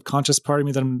some subconscious part of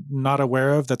me that I'm not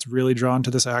aware of that's really drawn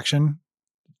to this action?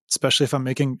 Especially if I'm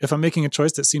making a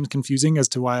choice that seems confusing as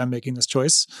to why I'm making this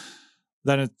choice,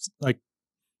 then it's like,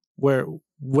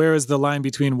 where is the line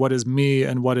between what is me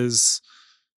and what is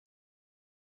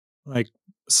like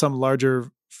some larger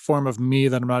form of me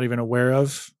that I'm not even aware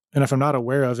of? And if I'm not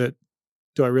aware of it,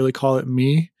 do I really call it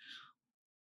me?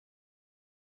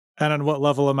 And on what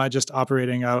level am I just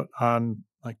operating out on,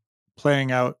 like,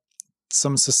 playing out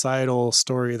some societal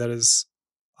story that is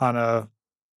on a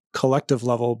collective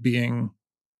level being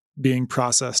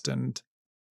processed and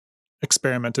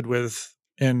experimented with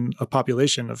in a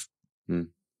population of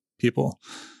people?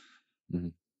 Mm-hmm.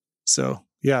 So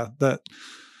yeah, that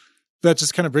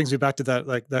just kind of brings me back to that,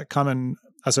 like, that common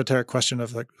esoteric question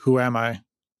of like, who am I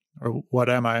or what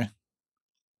am I?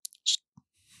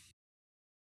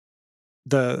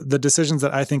 The decisions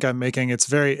that I think I'm making, it's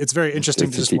very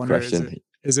interesting to just wonder,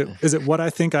 is it what I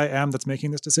think I am that's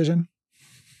making this decision?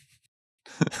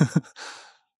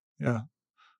 Yeah.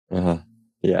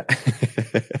 Yeah.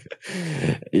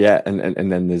 Yeah.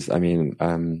 And then there's, I mean,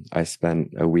 I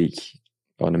spent a week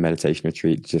on a meditation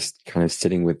retreat just kind of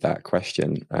sitting with that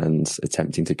question and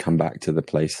attempting to come back to the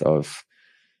place of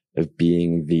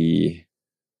being the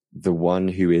one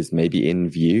who is maybe in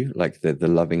view, like the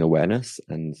loving awareness,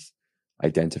 and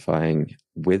identifying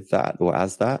with that or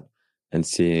as that, and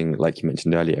seeing, like you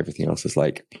mentioned earlier, everything else is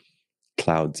like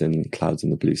clouds in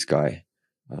the blue sky,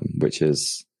 which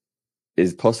is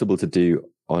possible to do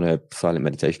on a silent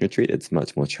meditation retreat. It's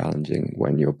much more challenging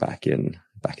when you're back in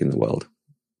the world.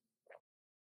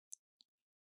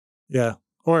 Yeah.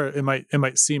 Or it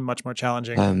might seem much more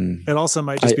challenging. It also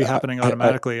might just be happening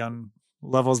automatically on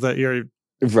levels that you're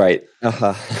right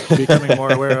becoming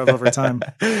more aware of over time.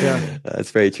 Yeah,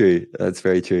 that's very true.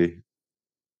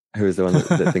 Who is the one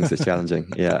that thinks it's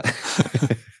challenging? Yeah.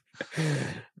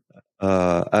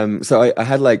 So I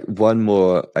had like one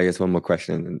more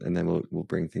question, and then we'll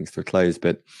bring things to a close.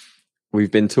 But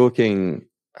we've been talking.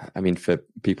 I mean, for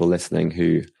people listening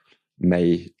who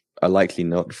are likely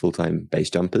not full-time base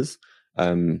jumpers,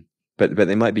 but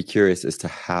they might be curious as to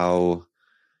how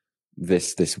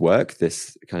this work,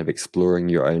 this kind of exploring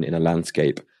your own inner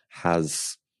landscape,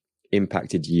 has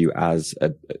impacted you as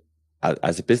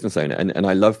a business owner. And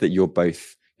I love that you're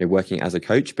both working as a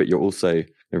coach, but you're also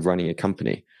running a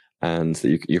company, and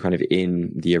that you're kind of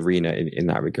in the arena in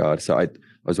that regard. So I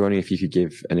was wondering if you could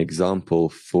give an example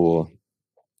for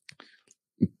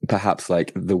perhaps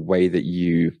like the way that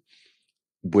you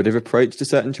would have approached a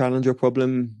certain challenge or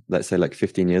problem, let's say like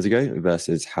 15 years ago,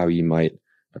 versus how you might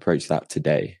approach that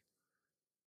today.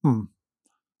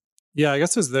 Yeah, I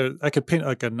guess I could paint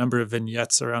like a number of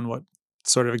vignettes around what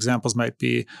sort of examples might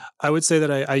be. I would say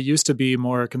that I used to be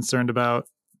more concerned about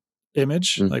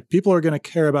image. Like, people are going to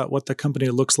care about what the company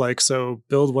looks like, so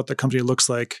build what the company looks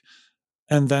like,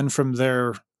 and then from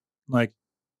there, like,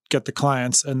 get the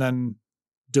clients and then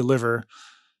deliver.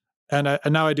 And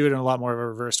now I do it in a lot more of a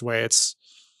reversed way. It's,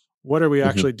 what are we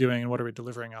actually doing and what are we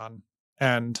delivering on?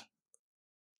 And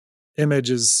image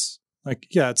is like,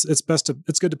 yeah, it's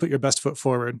good to put your best foot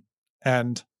forward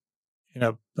and,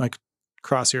 like,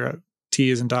 cross your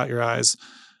T's and dot your I's.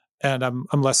 And I'm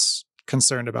less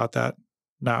concerned about that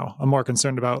now. I'm more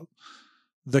concerned about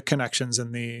the connections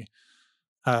and the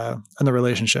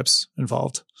relationships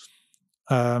involved.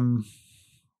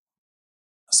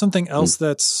 Something else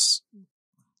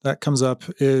that comes up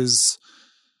is,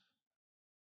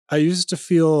 I used to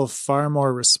feel far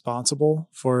more responsible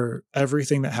for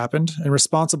everything that happened, and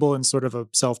responsible in sort of a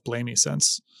self-blamey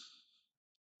sense.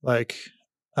 Like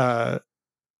I'm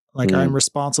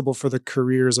responsible for the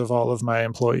careers of all of my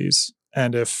employees.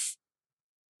 And if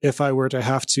I were to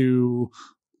have to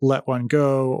let one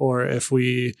go, or if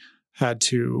we had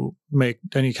to make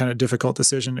any kind of difficult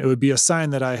decision, it would be a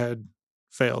sign that I had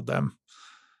failed them.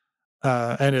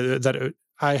 I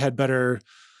had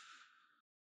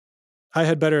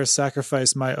better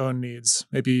sacrifice my own needs,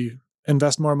 maybe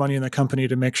invest more money in the company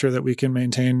to make sure that we can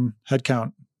maintain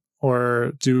headcount,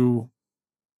 or do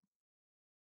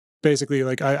basically,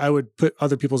 like, I would put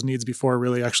other people's needs before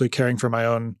really actually caring for my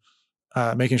own,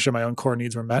 making sure my own core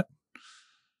needs were met.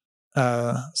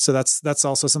 So that's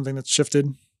also something that's shifted.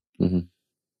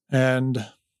 And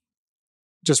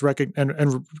just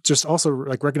and just also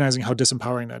like recognizing how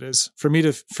disempowering that is for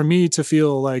me to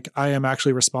feel like I am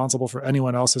actually responsible for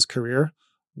anyone else's career,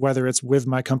 whether it's with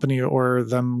my company or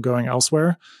them going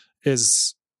elsewhere.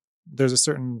 There's a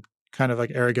certain kind of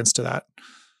like arrogance to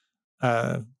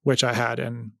that, which I had,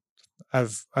 and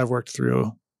I've worked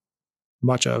through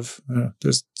much of.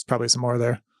 There's probably some more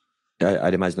there.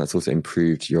 I'd imagine that's also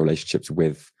improved your relationships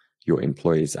with your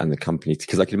employees and the company,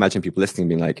 because I can imagine people listening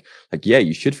being like, yeah,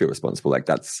 you should feel responsible. Like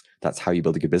that's how you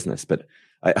build a good business. But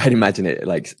I'd imagine it,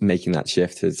 like, making that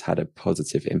shift has had a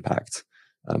positive impact.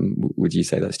 Would you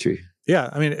say that's true? Yeah,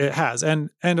 I mean, it has.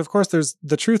 And of course,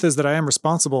 the truth is that I am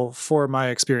responsible for my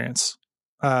experience.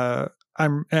 And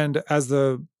as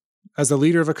the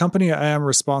leader of a company, I am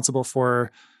responsible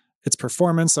for its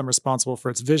performance. I'm responsible for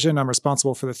its vision. I'm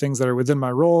responsible for the things that are within my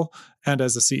role. And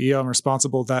as the CEO, I'm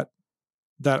responsible that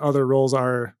other roles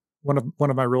are, one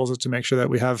of my roles is to make sure that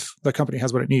the company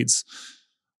has what it needs,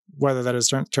 whether that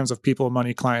is in terms of people,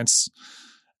 money, clients.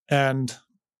 And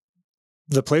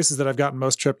the places that I've gotten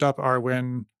most tripped up are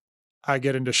when I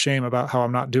get into shame about how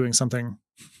I'm not doing something,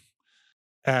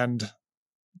 and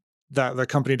that the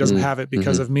company doesn't have it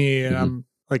because of me. And I'm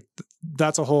like,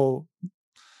 that's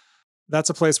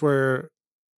a place where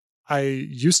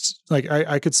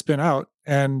I could spin out,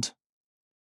 and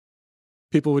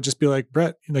people would just be like,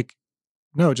 Brett, like,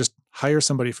 no, just hire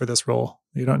somebody for this role.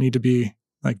 You don't need to be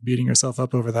like beating yourself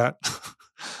up over that.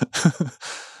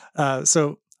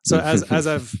 So as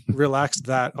I've relaxed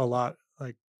that a lot,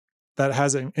 like, that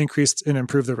has increased and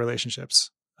improved the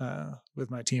relationships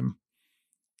with my team.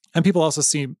 And people also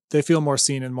they feel more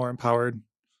seen and more empowered.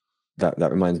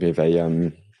 That reminds me of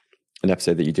an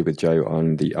episode that you did with Joe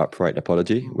on the upright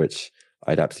apology, which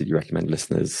I'd absolutely recommend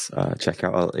listeners check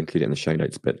out. I'll include it in the show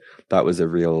notes. But that was it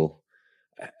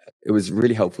was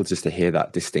really helpful just to hear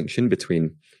that distinction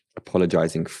between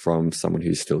apologizing from someone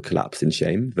who's still collapsed in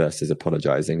shame versus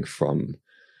apologizing from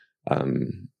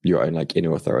your own like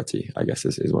inner authority, I guess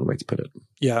is one way to put it.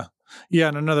 Yeah.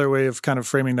 And another way of kind of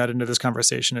framing that into this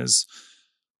conversation is,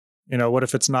 What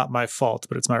if it's not my fault,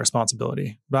 but it's my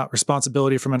responsibility? Not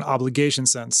responsibility from an obligation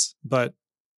sense, but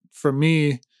for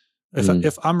me,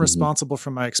 if I'm responsible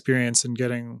for my experience and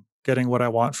getting what I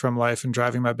want from life and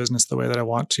driving my business the way that I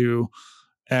want to,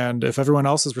 and if everyone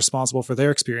else is responsible for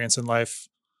their experience in life,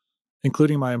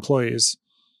 including my employees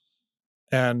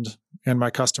and my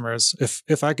customers,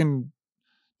 if I can,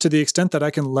 to the extent that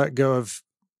I can let go of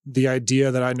the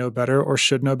idea that I know better or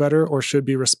should know better or should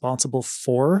be responsible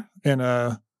for in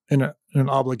an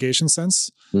obligation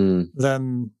sense,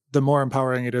 then the more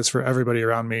empowering it is for everybody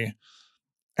around me.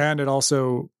 And it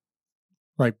also,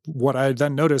 like, what I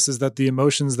then notice is that the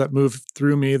emotions that move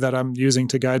through me that I'm using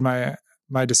to guide my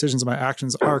decisions and my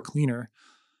actions are cleaner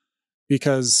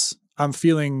because I'm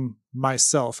feeling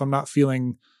myself. I'm not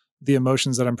feeling the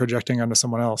emotions that I'm projecting onto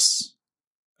someone else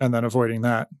and then avoiding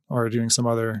that or doing some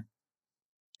other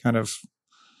kind of,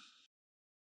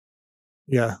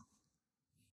 yeah.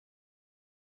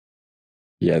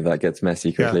 Yeah, that gets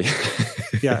messy quickly.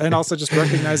 Yeah. And also just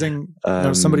recognizing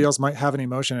somebody else might have an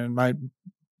emotion, and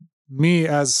me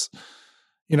as,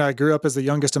 I grew up as the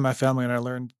youngest in my family, and I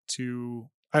learned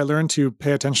to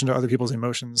pay attention to other people's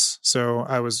emotions. So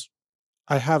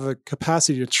I have a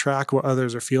capacity to track what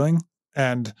others are feeling.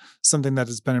 And something that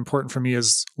has been important for me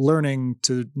is learning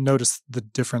to notice the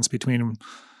difference between,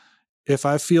 if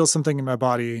I feel something in my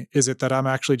body, is it that I'm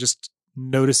actually just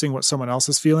noticing what someone else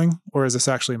is feeling, or is this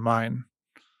actually mine?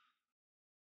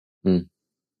 And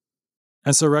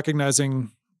so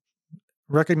recognizing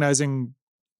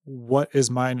what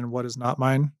is mine and what is not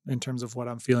mine in terms of what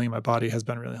I'm feeling in my body has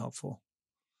been really helpful.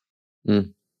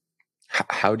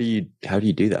 How do you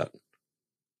do that?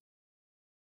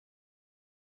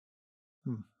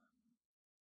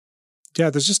 Yeah,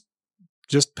 there's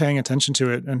just paying attention to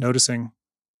it and noticing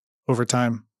over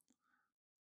time.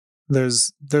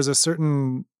 There's a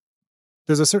certain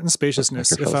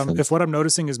spaciousness. If what I'm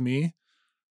noticing is me,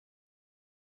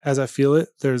 as I feel it,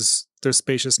 there's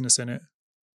spaciousness in it.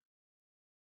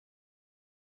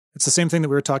 It's the same thing that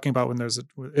we were talking about when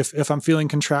if I'm feeling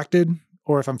contracted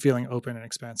or if I'm feeling open and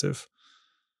expansive.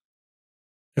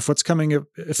 If what's coming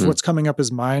up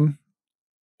is mine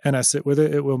and I sit with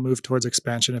it, it will move towards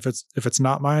expansion. If it's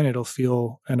not mine, it'll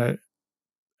feel, and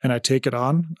I take it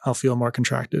on, I'll feel more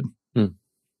contracted.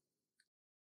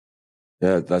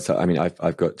 Yeah,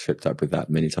 I've got tripped up with that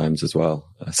many times as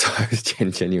well. So I was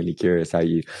genuinely curious how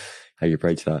you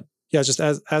approach that. Yeah, just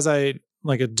as I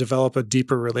develop a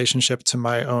deeper relationship to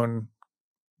my own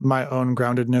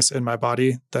groundedness in my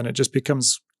body, then it just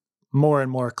becomes more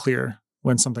and more clear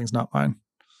when something's not mine.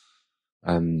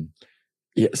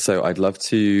 Yeah, so I'd love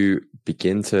to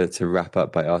begin to wrap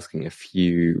up by asking a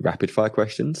few rapid fire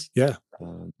questions. Yeah.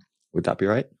 Would that be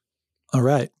right? All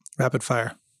right. Rapid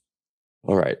fire.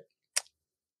 All right.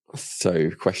 So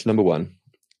question number 1,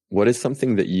 what is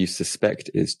something that you suspect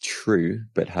is true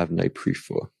but have no proof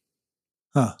for?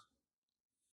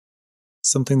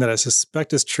 Something that I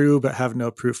suspect is true but have no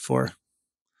proof for.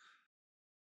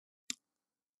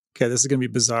 Okay, this is going to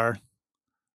be bizarre,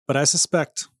 but I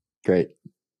suspect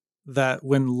that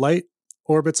when light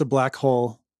orbits a black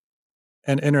hole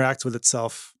and interacts with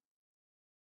itself,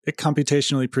 it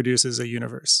computationally produces a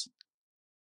universe.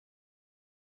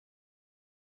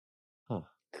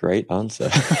 Great answer.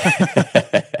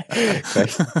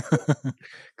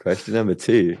 Question number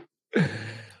 2.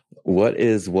 What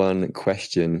is one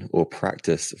question or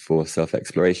practice for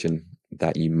self-exploration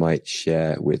that you might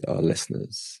share with our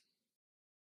listeners?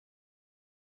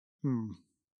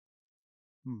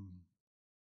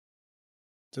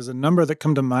 There's a number that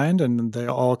come to mind, and they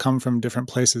all come from different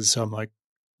places. So I'm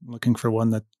looking for one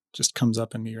that just comes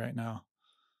up in me right now.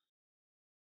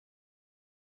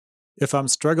 If I'm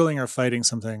struggling or fighting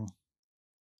something,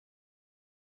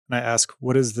 and I ask,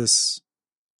 what is this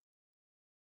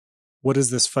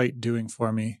fight doing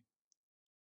for me?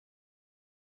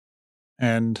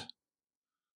 And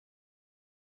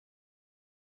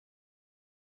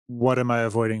what am I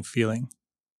avoiding feeling?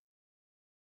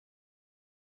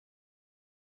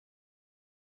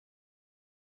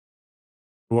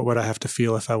 What would I have to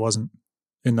feel if I wasn't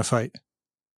in the fight?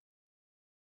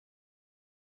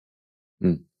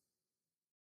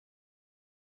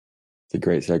 It's a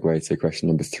great segue to question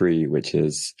number 3, which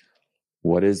is,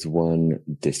 what is one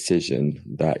decision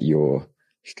that you're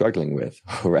struggling with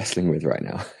or wrestling with right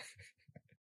now?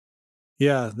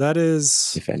 Yeah, that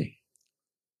is, if any,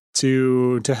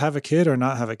 to have a kid or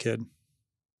not have a kid.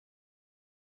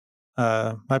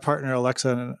 My partner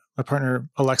Alexa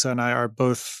and I are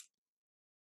both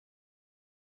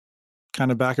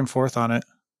kind of back and forth on it,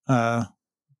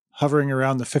 hovering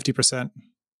around the 50%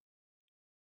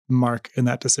 mark in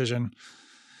that decision.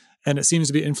 And it seems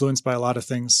to be influenced by a lot of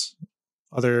things,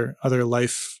 other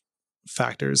life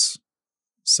factors.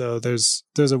 So there's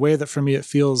a way that for me it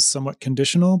feels somewhat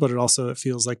conditional, but it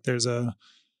feels like there is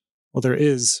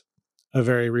a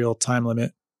very real time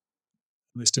limit,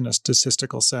 at least in a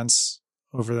statistical sense,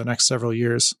 over the next several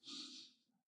years.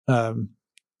 And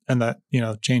that,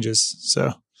 changes.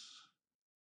 So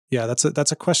yeah,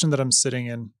 that's a question that I'm sitting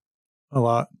in a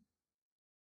lot,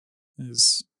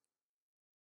 is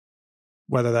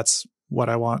whether that's what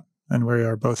I want, and we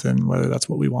are both in whether that's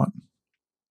what we want.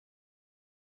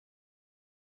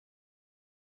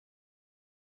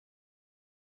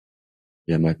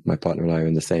 Yeah, my partner and I are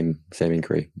in the same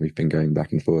inquiry. We've been going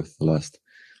back and forth the last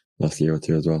year or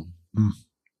two as well.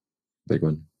 Big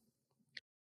one.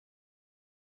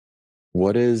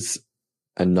 What is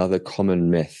another common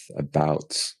myth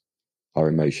about our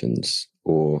emotions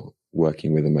or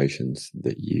working with emotions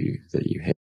that you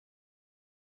hear?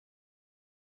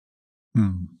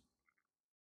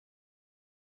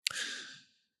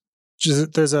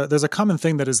 There's a common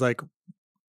thing that is like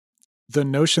the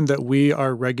notion that we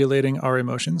are regulating our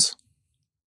emotions,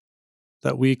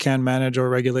 that we can manage or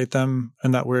regulate them,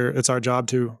 and that it's our job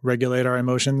to regulate our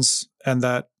emotions, and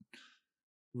that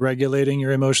regulating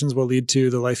your emotions will lead to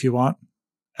the life you want.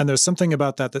 And there's something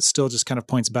about that still just kind of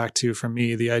points back to, for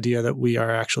me, the idea that we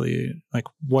are actually, like,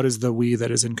 what is the we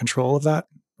that is in control of that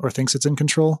or thinks it's in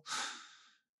control?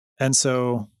 And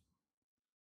so,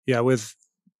 yeah, with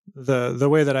the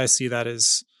way that I see that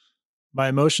is my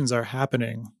emotions are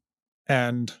happening,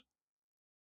 and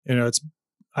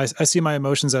I see my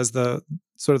emotions as the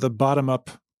sort of the bottom up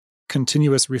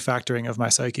continuous refactoring of my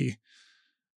psyche.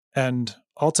 And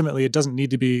ultimately it doesn't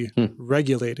need to be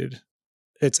regulated.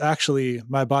 It's actually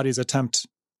my body's attempt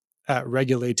at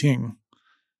regulating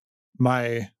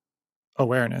my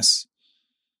awareness.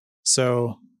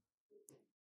 So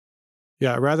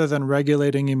yeah, rather than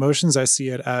regulating emotions, I see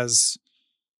it as,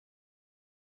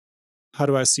 how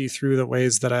do I see through the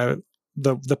ways that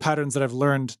the patterns that I've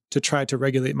learned to try to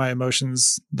regulate my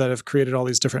emotions that have created all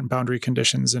these different boundary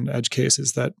conditions and edge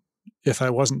cases, that if I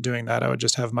wasn't doing that, I would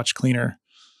just have much cleaner,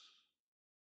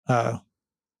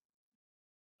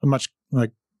 much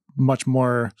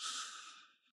more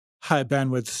high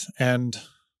bandwidth and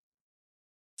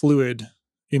fluid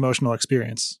emotional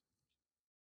experience.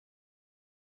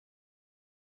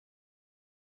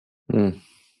 I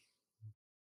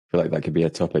feel like that could be a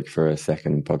topic for a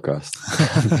second podcast.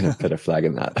 I'm going to put a flag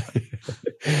in that.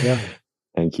 Yeah.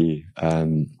 Thank you.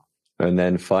 And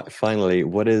then finally,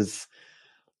 what is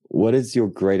your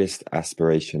greatest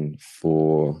aspiration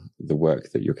for the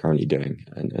work that you're currently doing?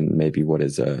 And maybe what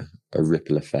is a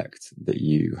ripple effect that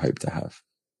you hope to have?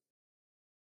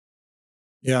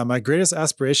 Yeah, my greatest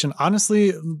aspiration,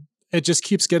 honestly, it just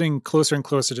keeps getting closer and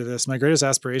closer to this. My greatest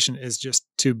aspiration is just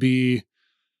to be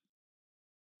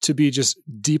just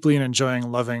deeply and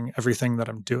enjoying loving everything that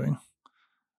I'm doing.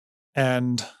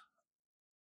 And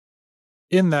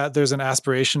in that, there's an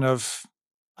aspiration of,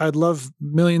 I'd love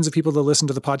millions of people to listen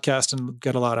to the podcast and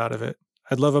get a lot out of it.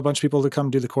 I'd love a bunch of people to come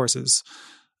do the courses.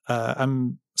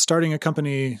 I'm starting a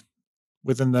company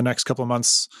within the next couple of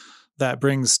months that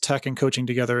brings tech and coaching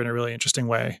together in a really interesting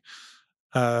way.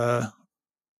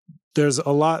 There's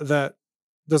a lot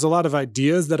of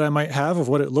ideas that I might have of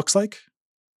what it looks like,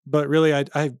 but really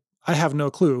I have no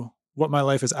clue what my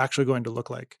life is actually going to look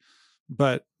like.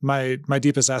 But my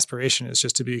deepest aspiration is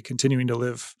just to be continuing to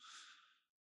live,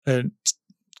 and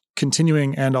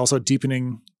continuing and also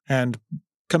deepening and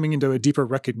coming into a deeper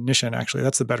recognition. Actually,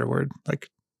 that's the better word. Like,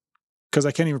 because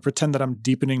I can't even pretend that I'm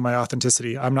deepening my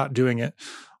authenticity. I'm not doing it.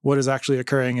 What is actually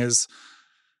occurring is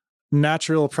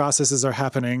natural processes are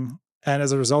happening. And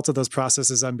as a result of those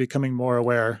processes, I'm becoming more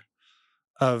aware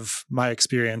of my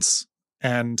experience.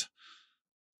 And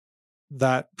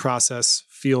that process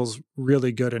feels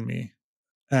really good in me.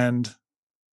 And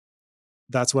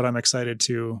that's what I'm excited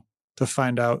to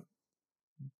find out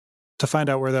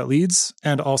where that leads,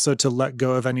 and also to let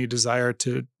go of any desire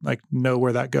to like know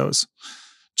where that goes,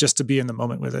 just to be in the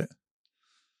moment with it.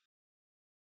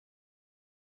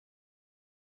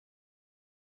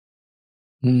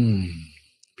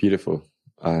 Beautiful.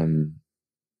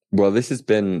 Well, this has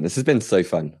been so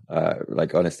fun.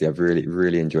 Like, honestly, I've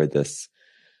really enjoyed this.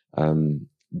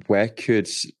 Where could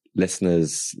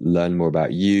listeners learn more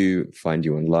about you, find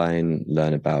you online,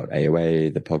 learn about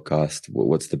AOA, the podcast?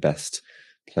 What's the best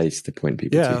place to point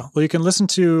people to? Well, you can listen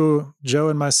to Joe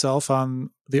and myself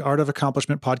on the Art of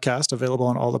Accomplishment podcast, available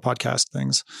on all the podcast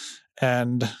things.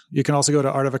 And you can also go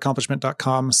to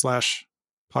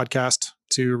artofaccomplishment.com/podcast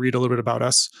to read a little bit about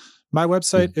us. My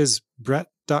website is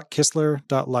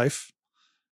brett.kistler.life.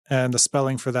 and the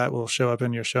spelling for that will show up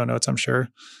in your show notes, I'm sure.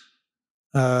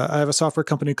 I have a software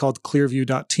company called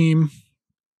Clearview.team.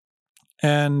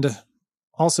 And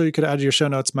also you could add to your show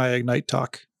notes my Ignite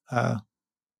talk, A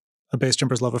Base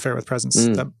Jumper's Love Affair with Presence.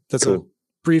 That's cool. A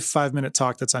brief 5-minute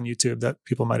talk that's on YouTube that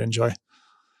people might enjoy.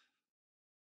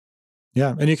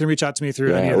 Yeah. And you can reach out to me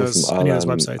through any of those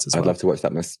websites as well. I'd love to watch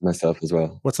that myself as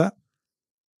well. What's that?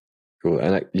 Cool.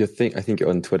 And I think you're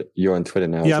on Twitter. You're on Twitter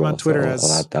now. Yeah, as well, I'm on Twitter so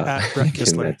I'll add that at Brett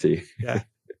Kistler. Too. Yeah.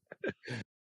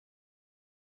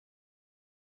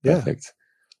 Perfect.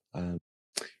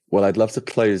 Well, I'd love to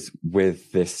close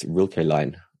with this Rilke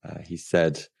line. He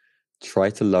said, "Try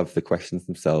to love the questions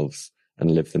themselves and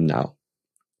live them now.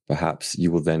 Perhaps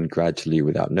you will then gradually,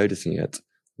 without noticing it,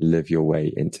 live your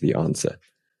way into the answer."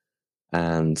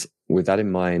 And with that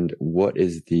in mind, what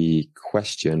is the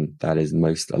question that is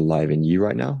most alive in you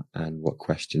right now? And what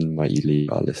question might you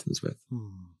leave our listeners with?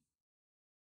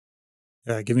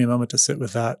 Yeah, give me a moment to sit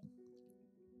with that.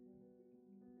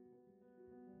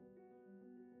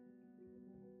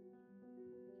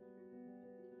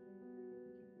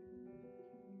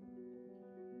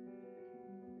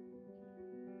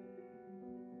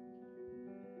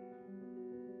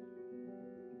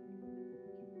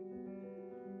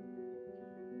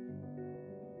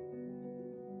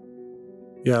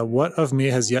 Yeah, what of me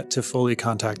has yet to fully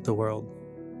contact the world?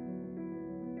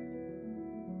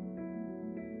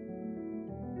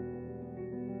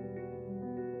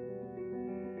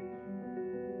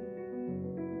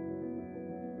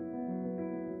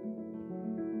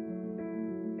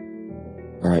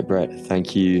 All right, Brett,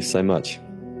 thank you so much.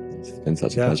 It's been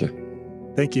such a pleasure.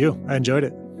 Thank you. I enjoyed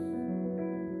it.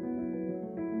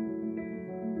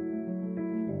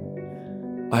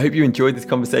 I hope you enjoyed this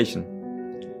conversation.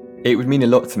 It would mean a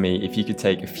lot to me if you could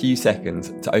take a few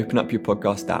seconds to open up your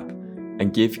podcast app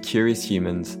and give Curious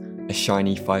Humans a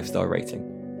shiny 5-star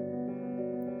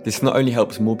rating. This not only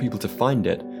helps more people to find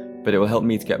it, but it will help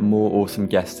me to get more awesome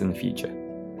guests in the future.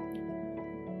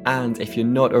 And if you're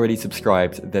not already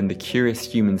subscribed, then the Curious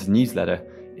Humans newsletter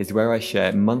is where I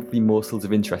share monthly morsels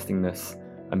of interestingness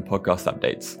and podcast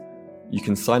updates. You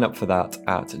can sign up for that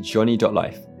at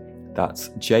johnny.life. That's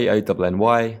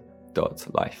JONNY.life.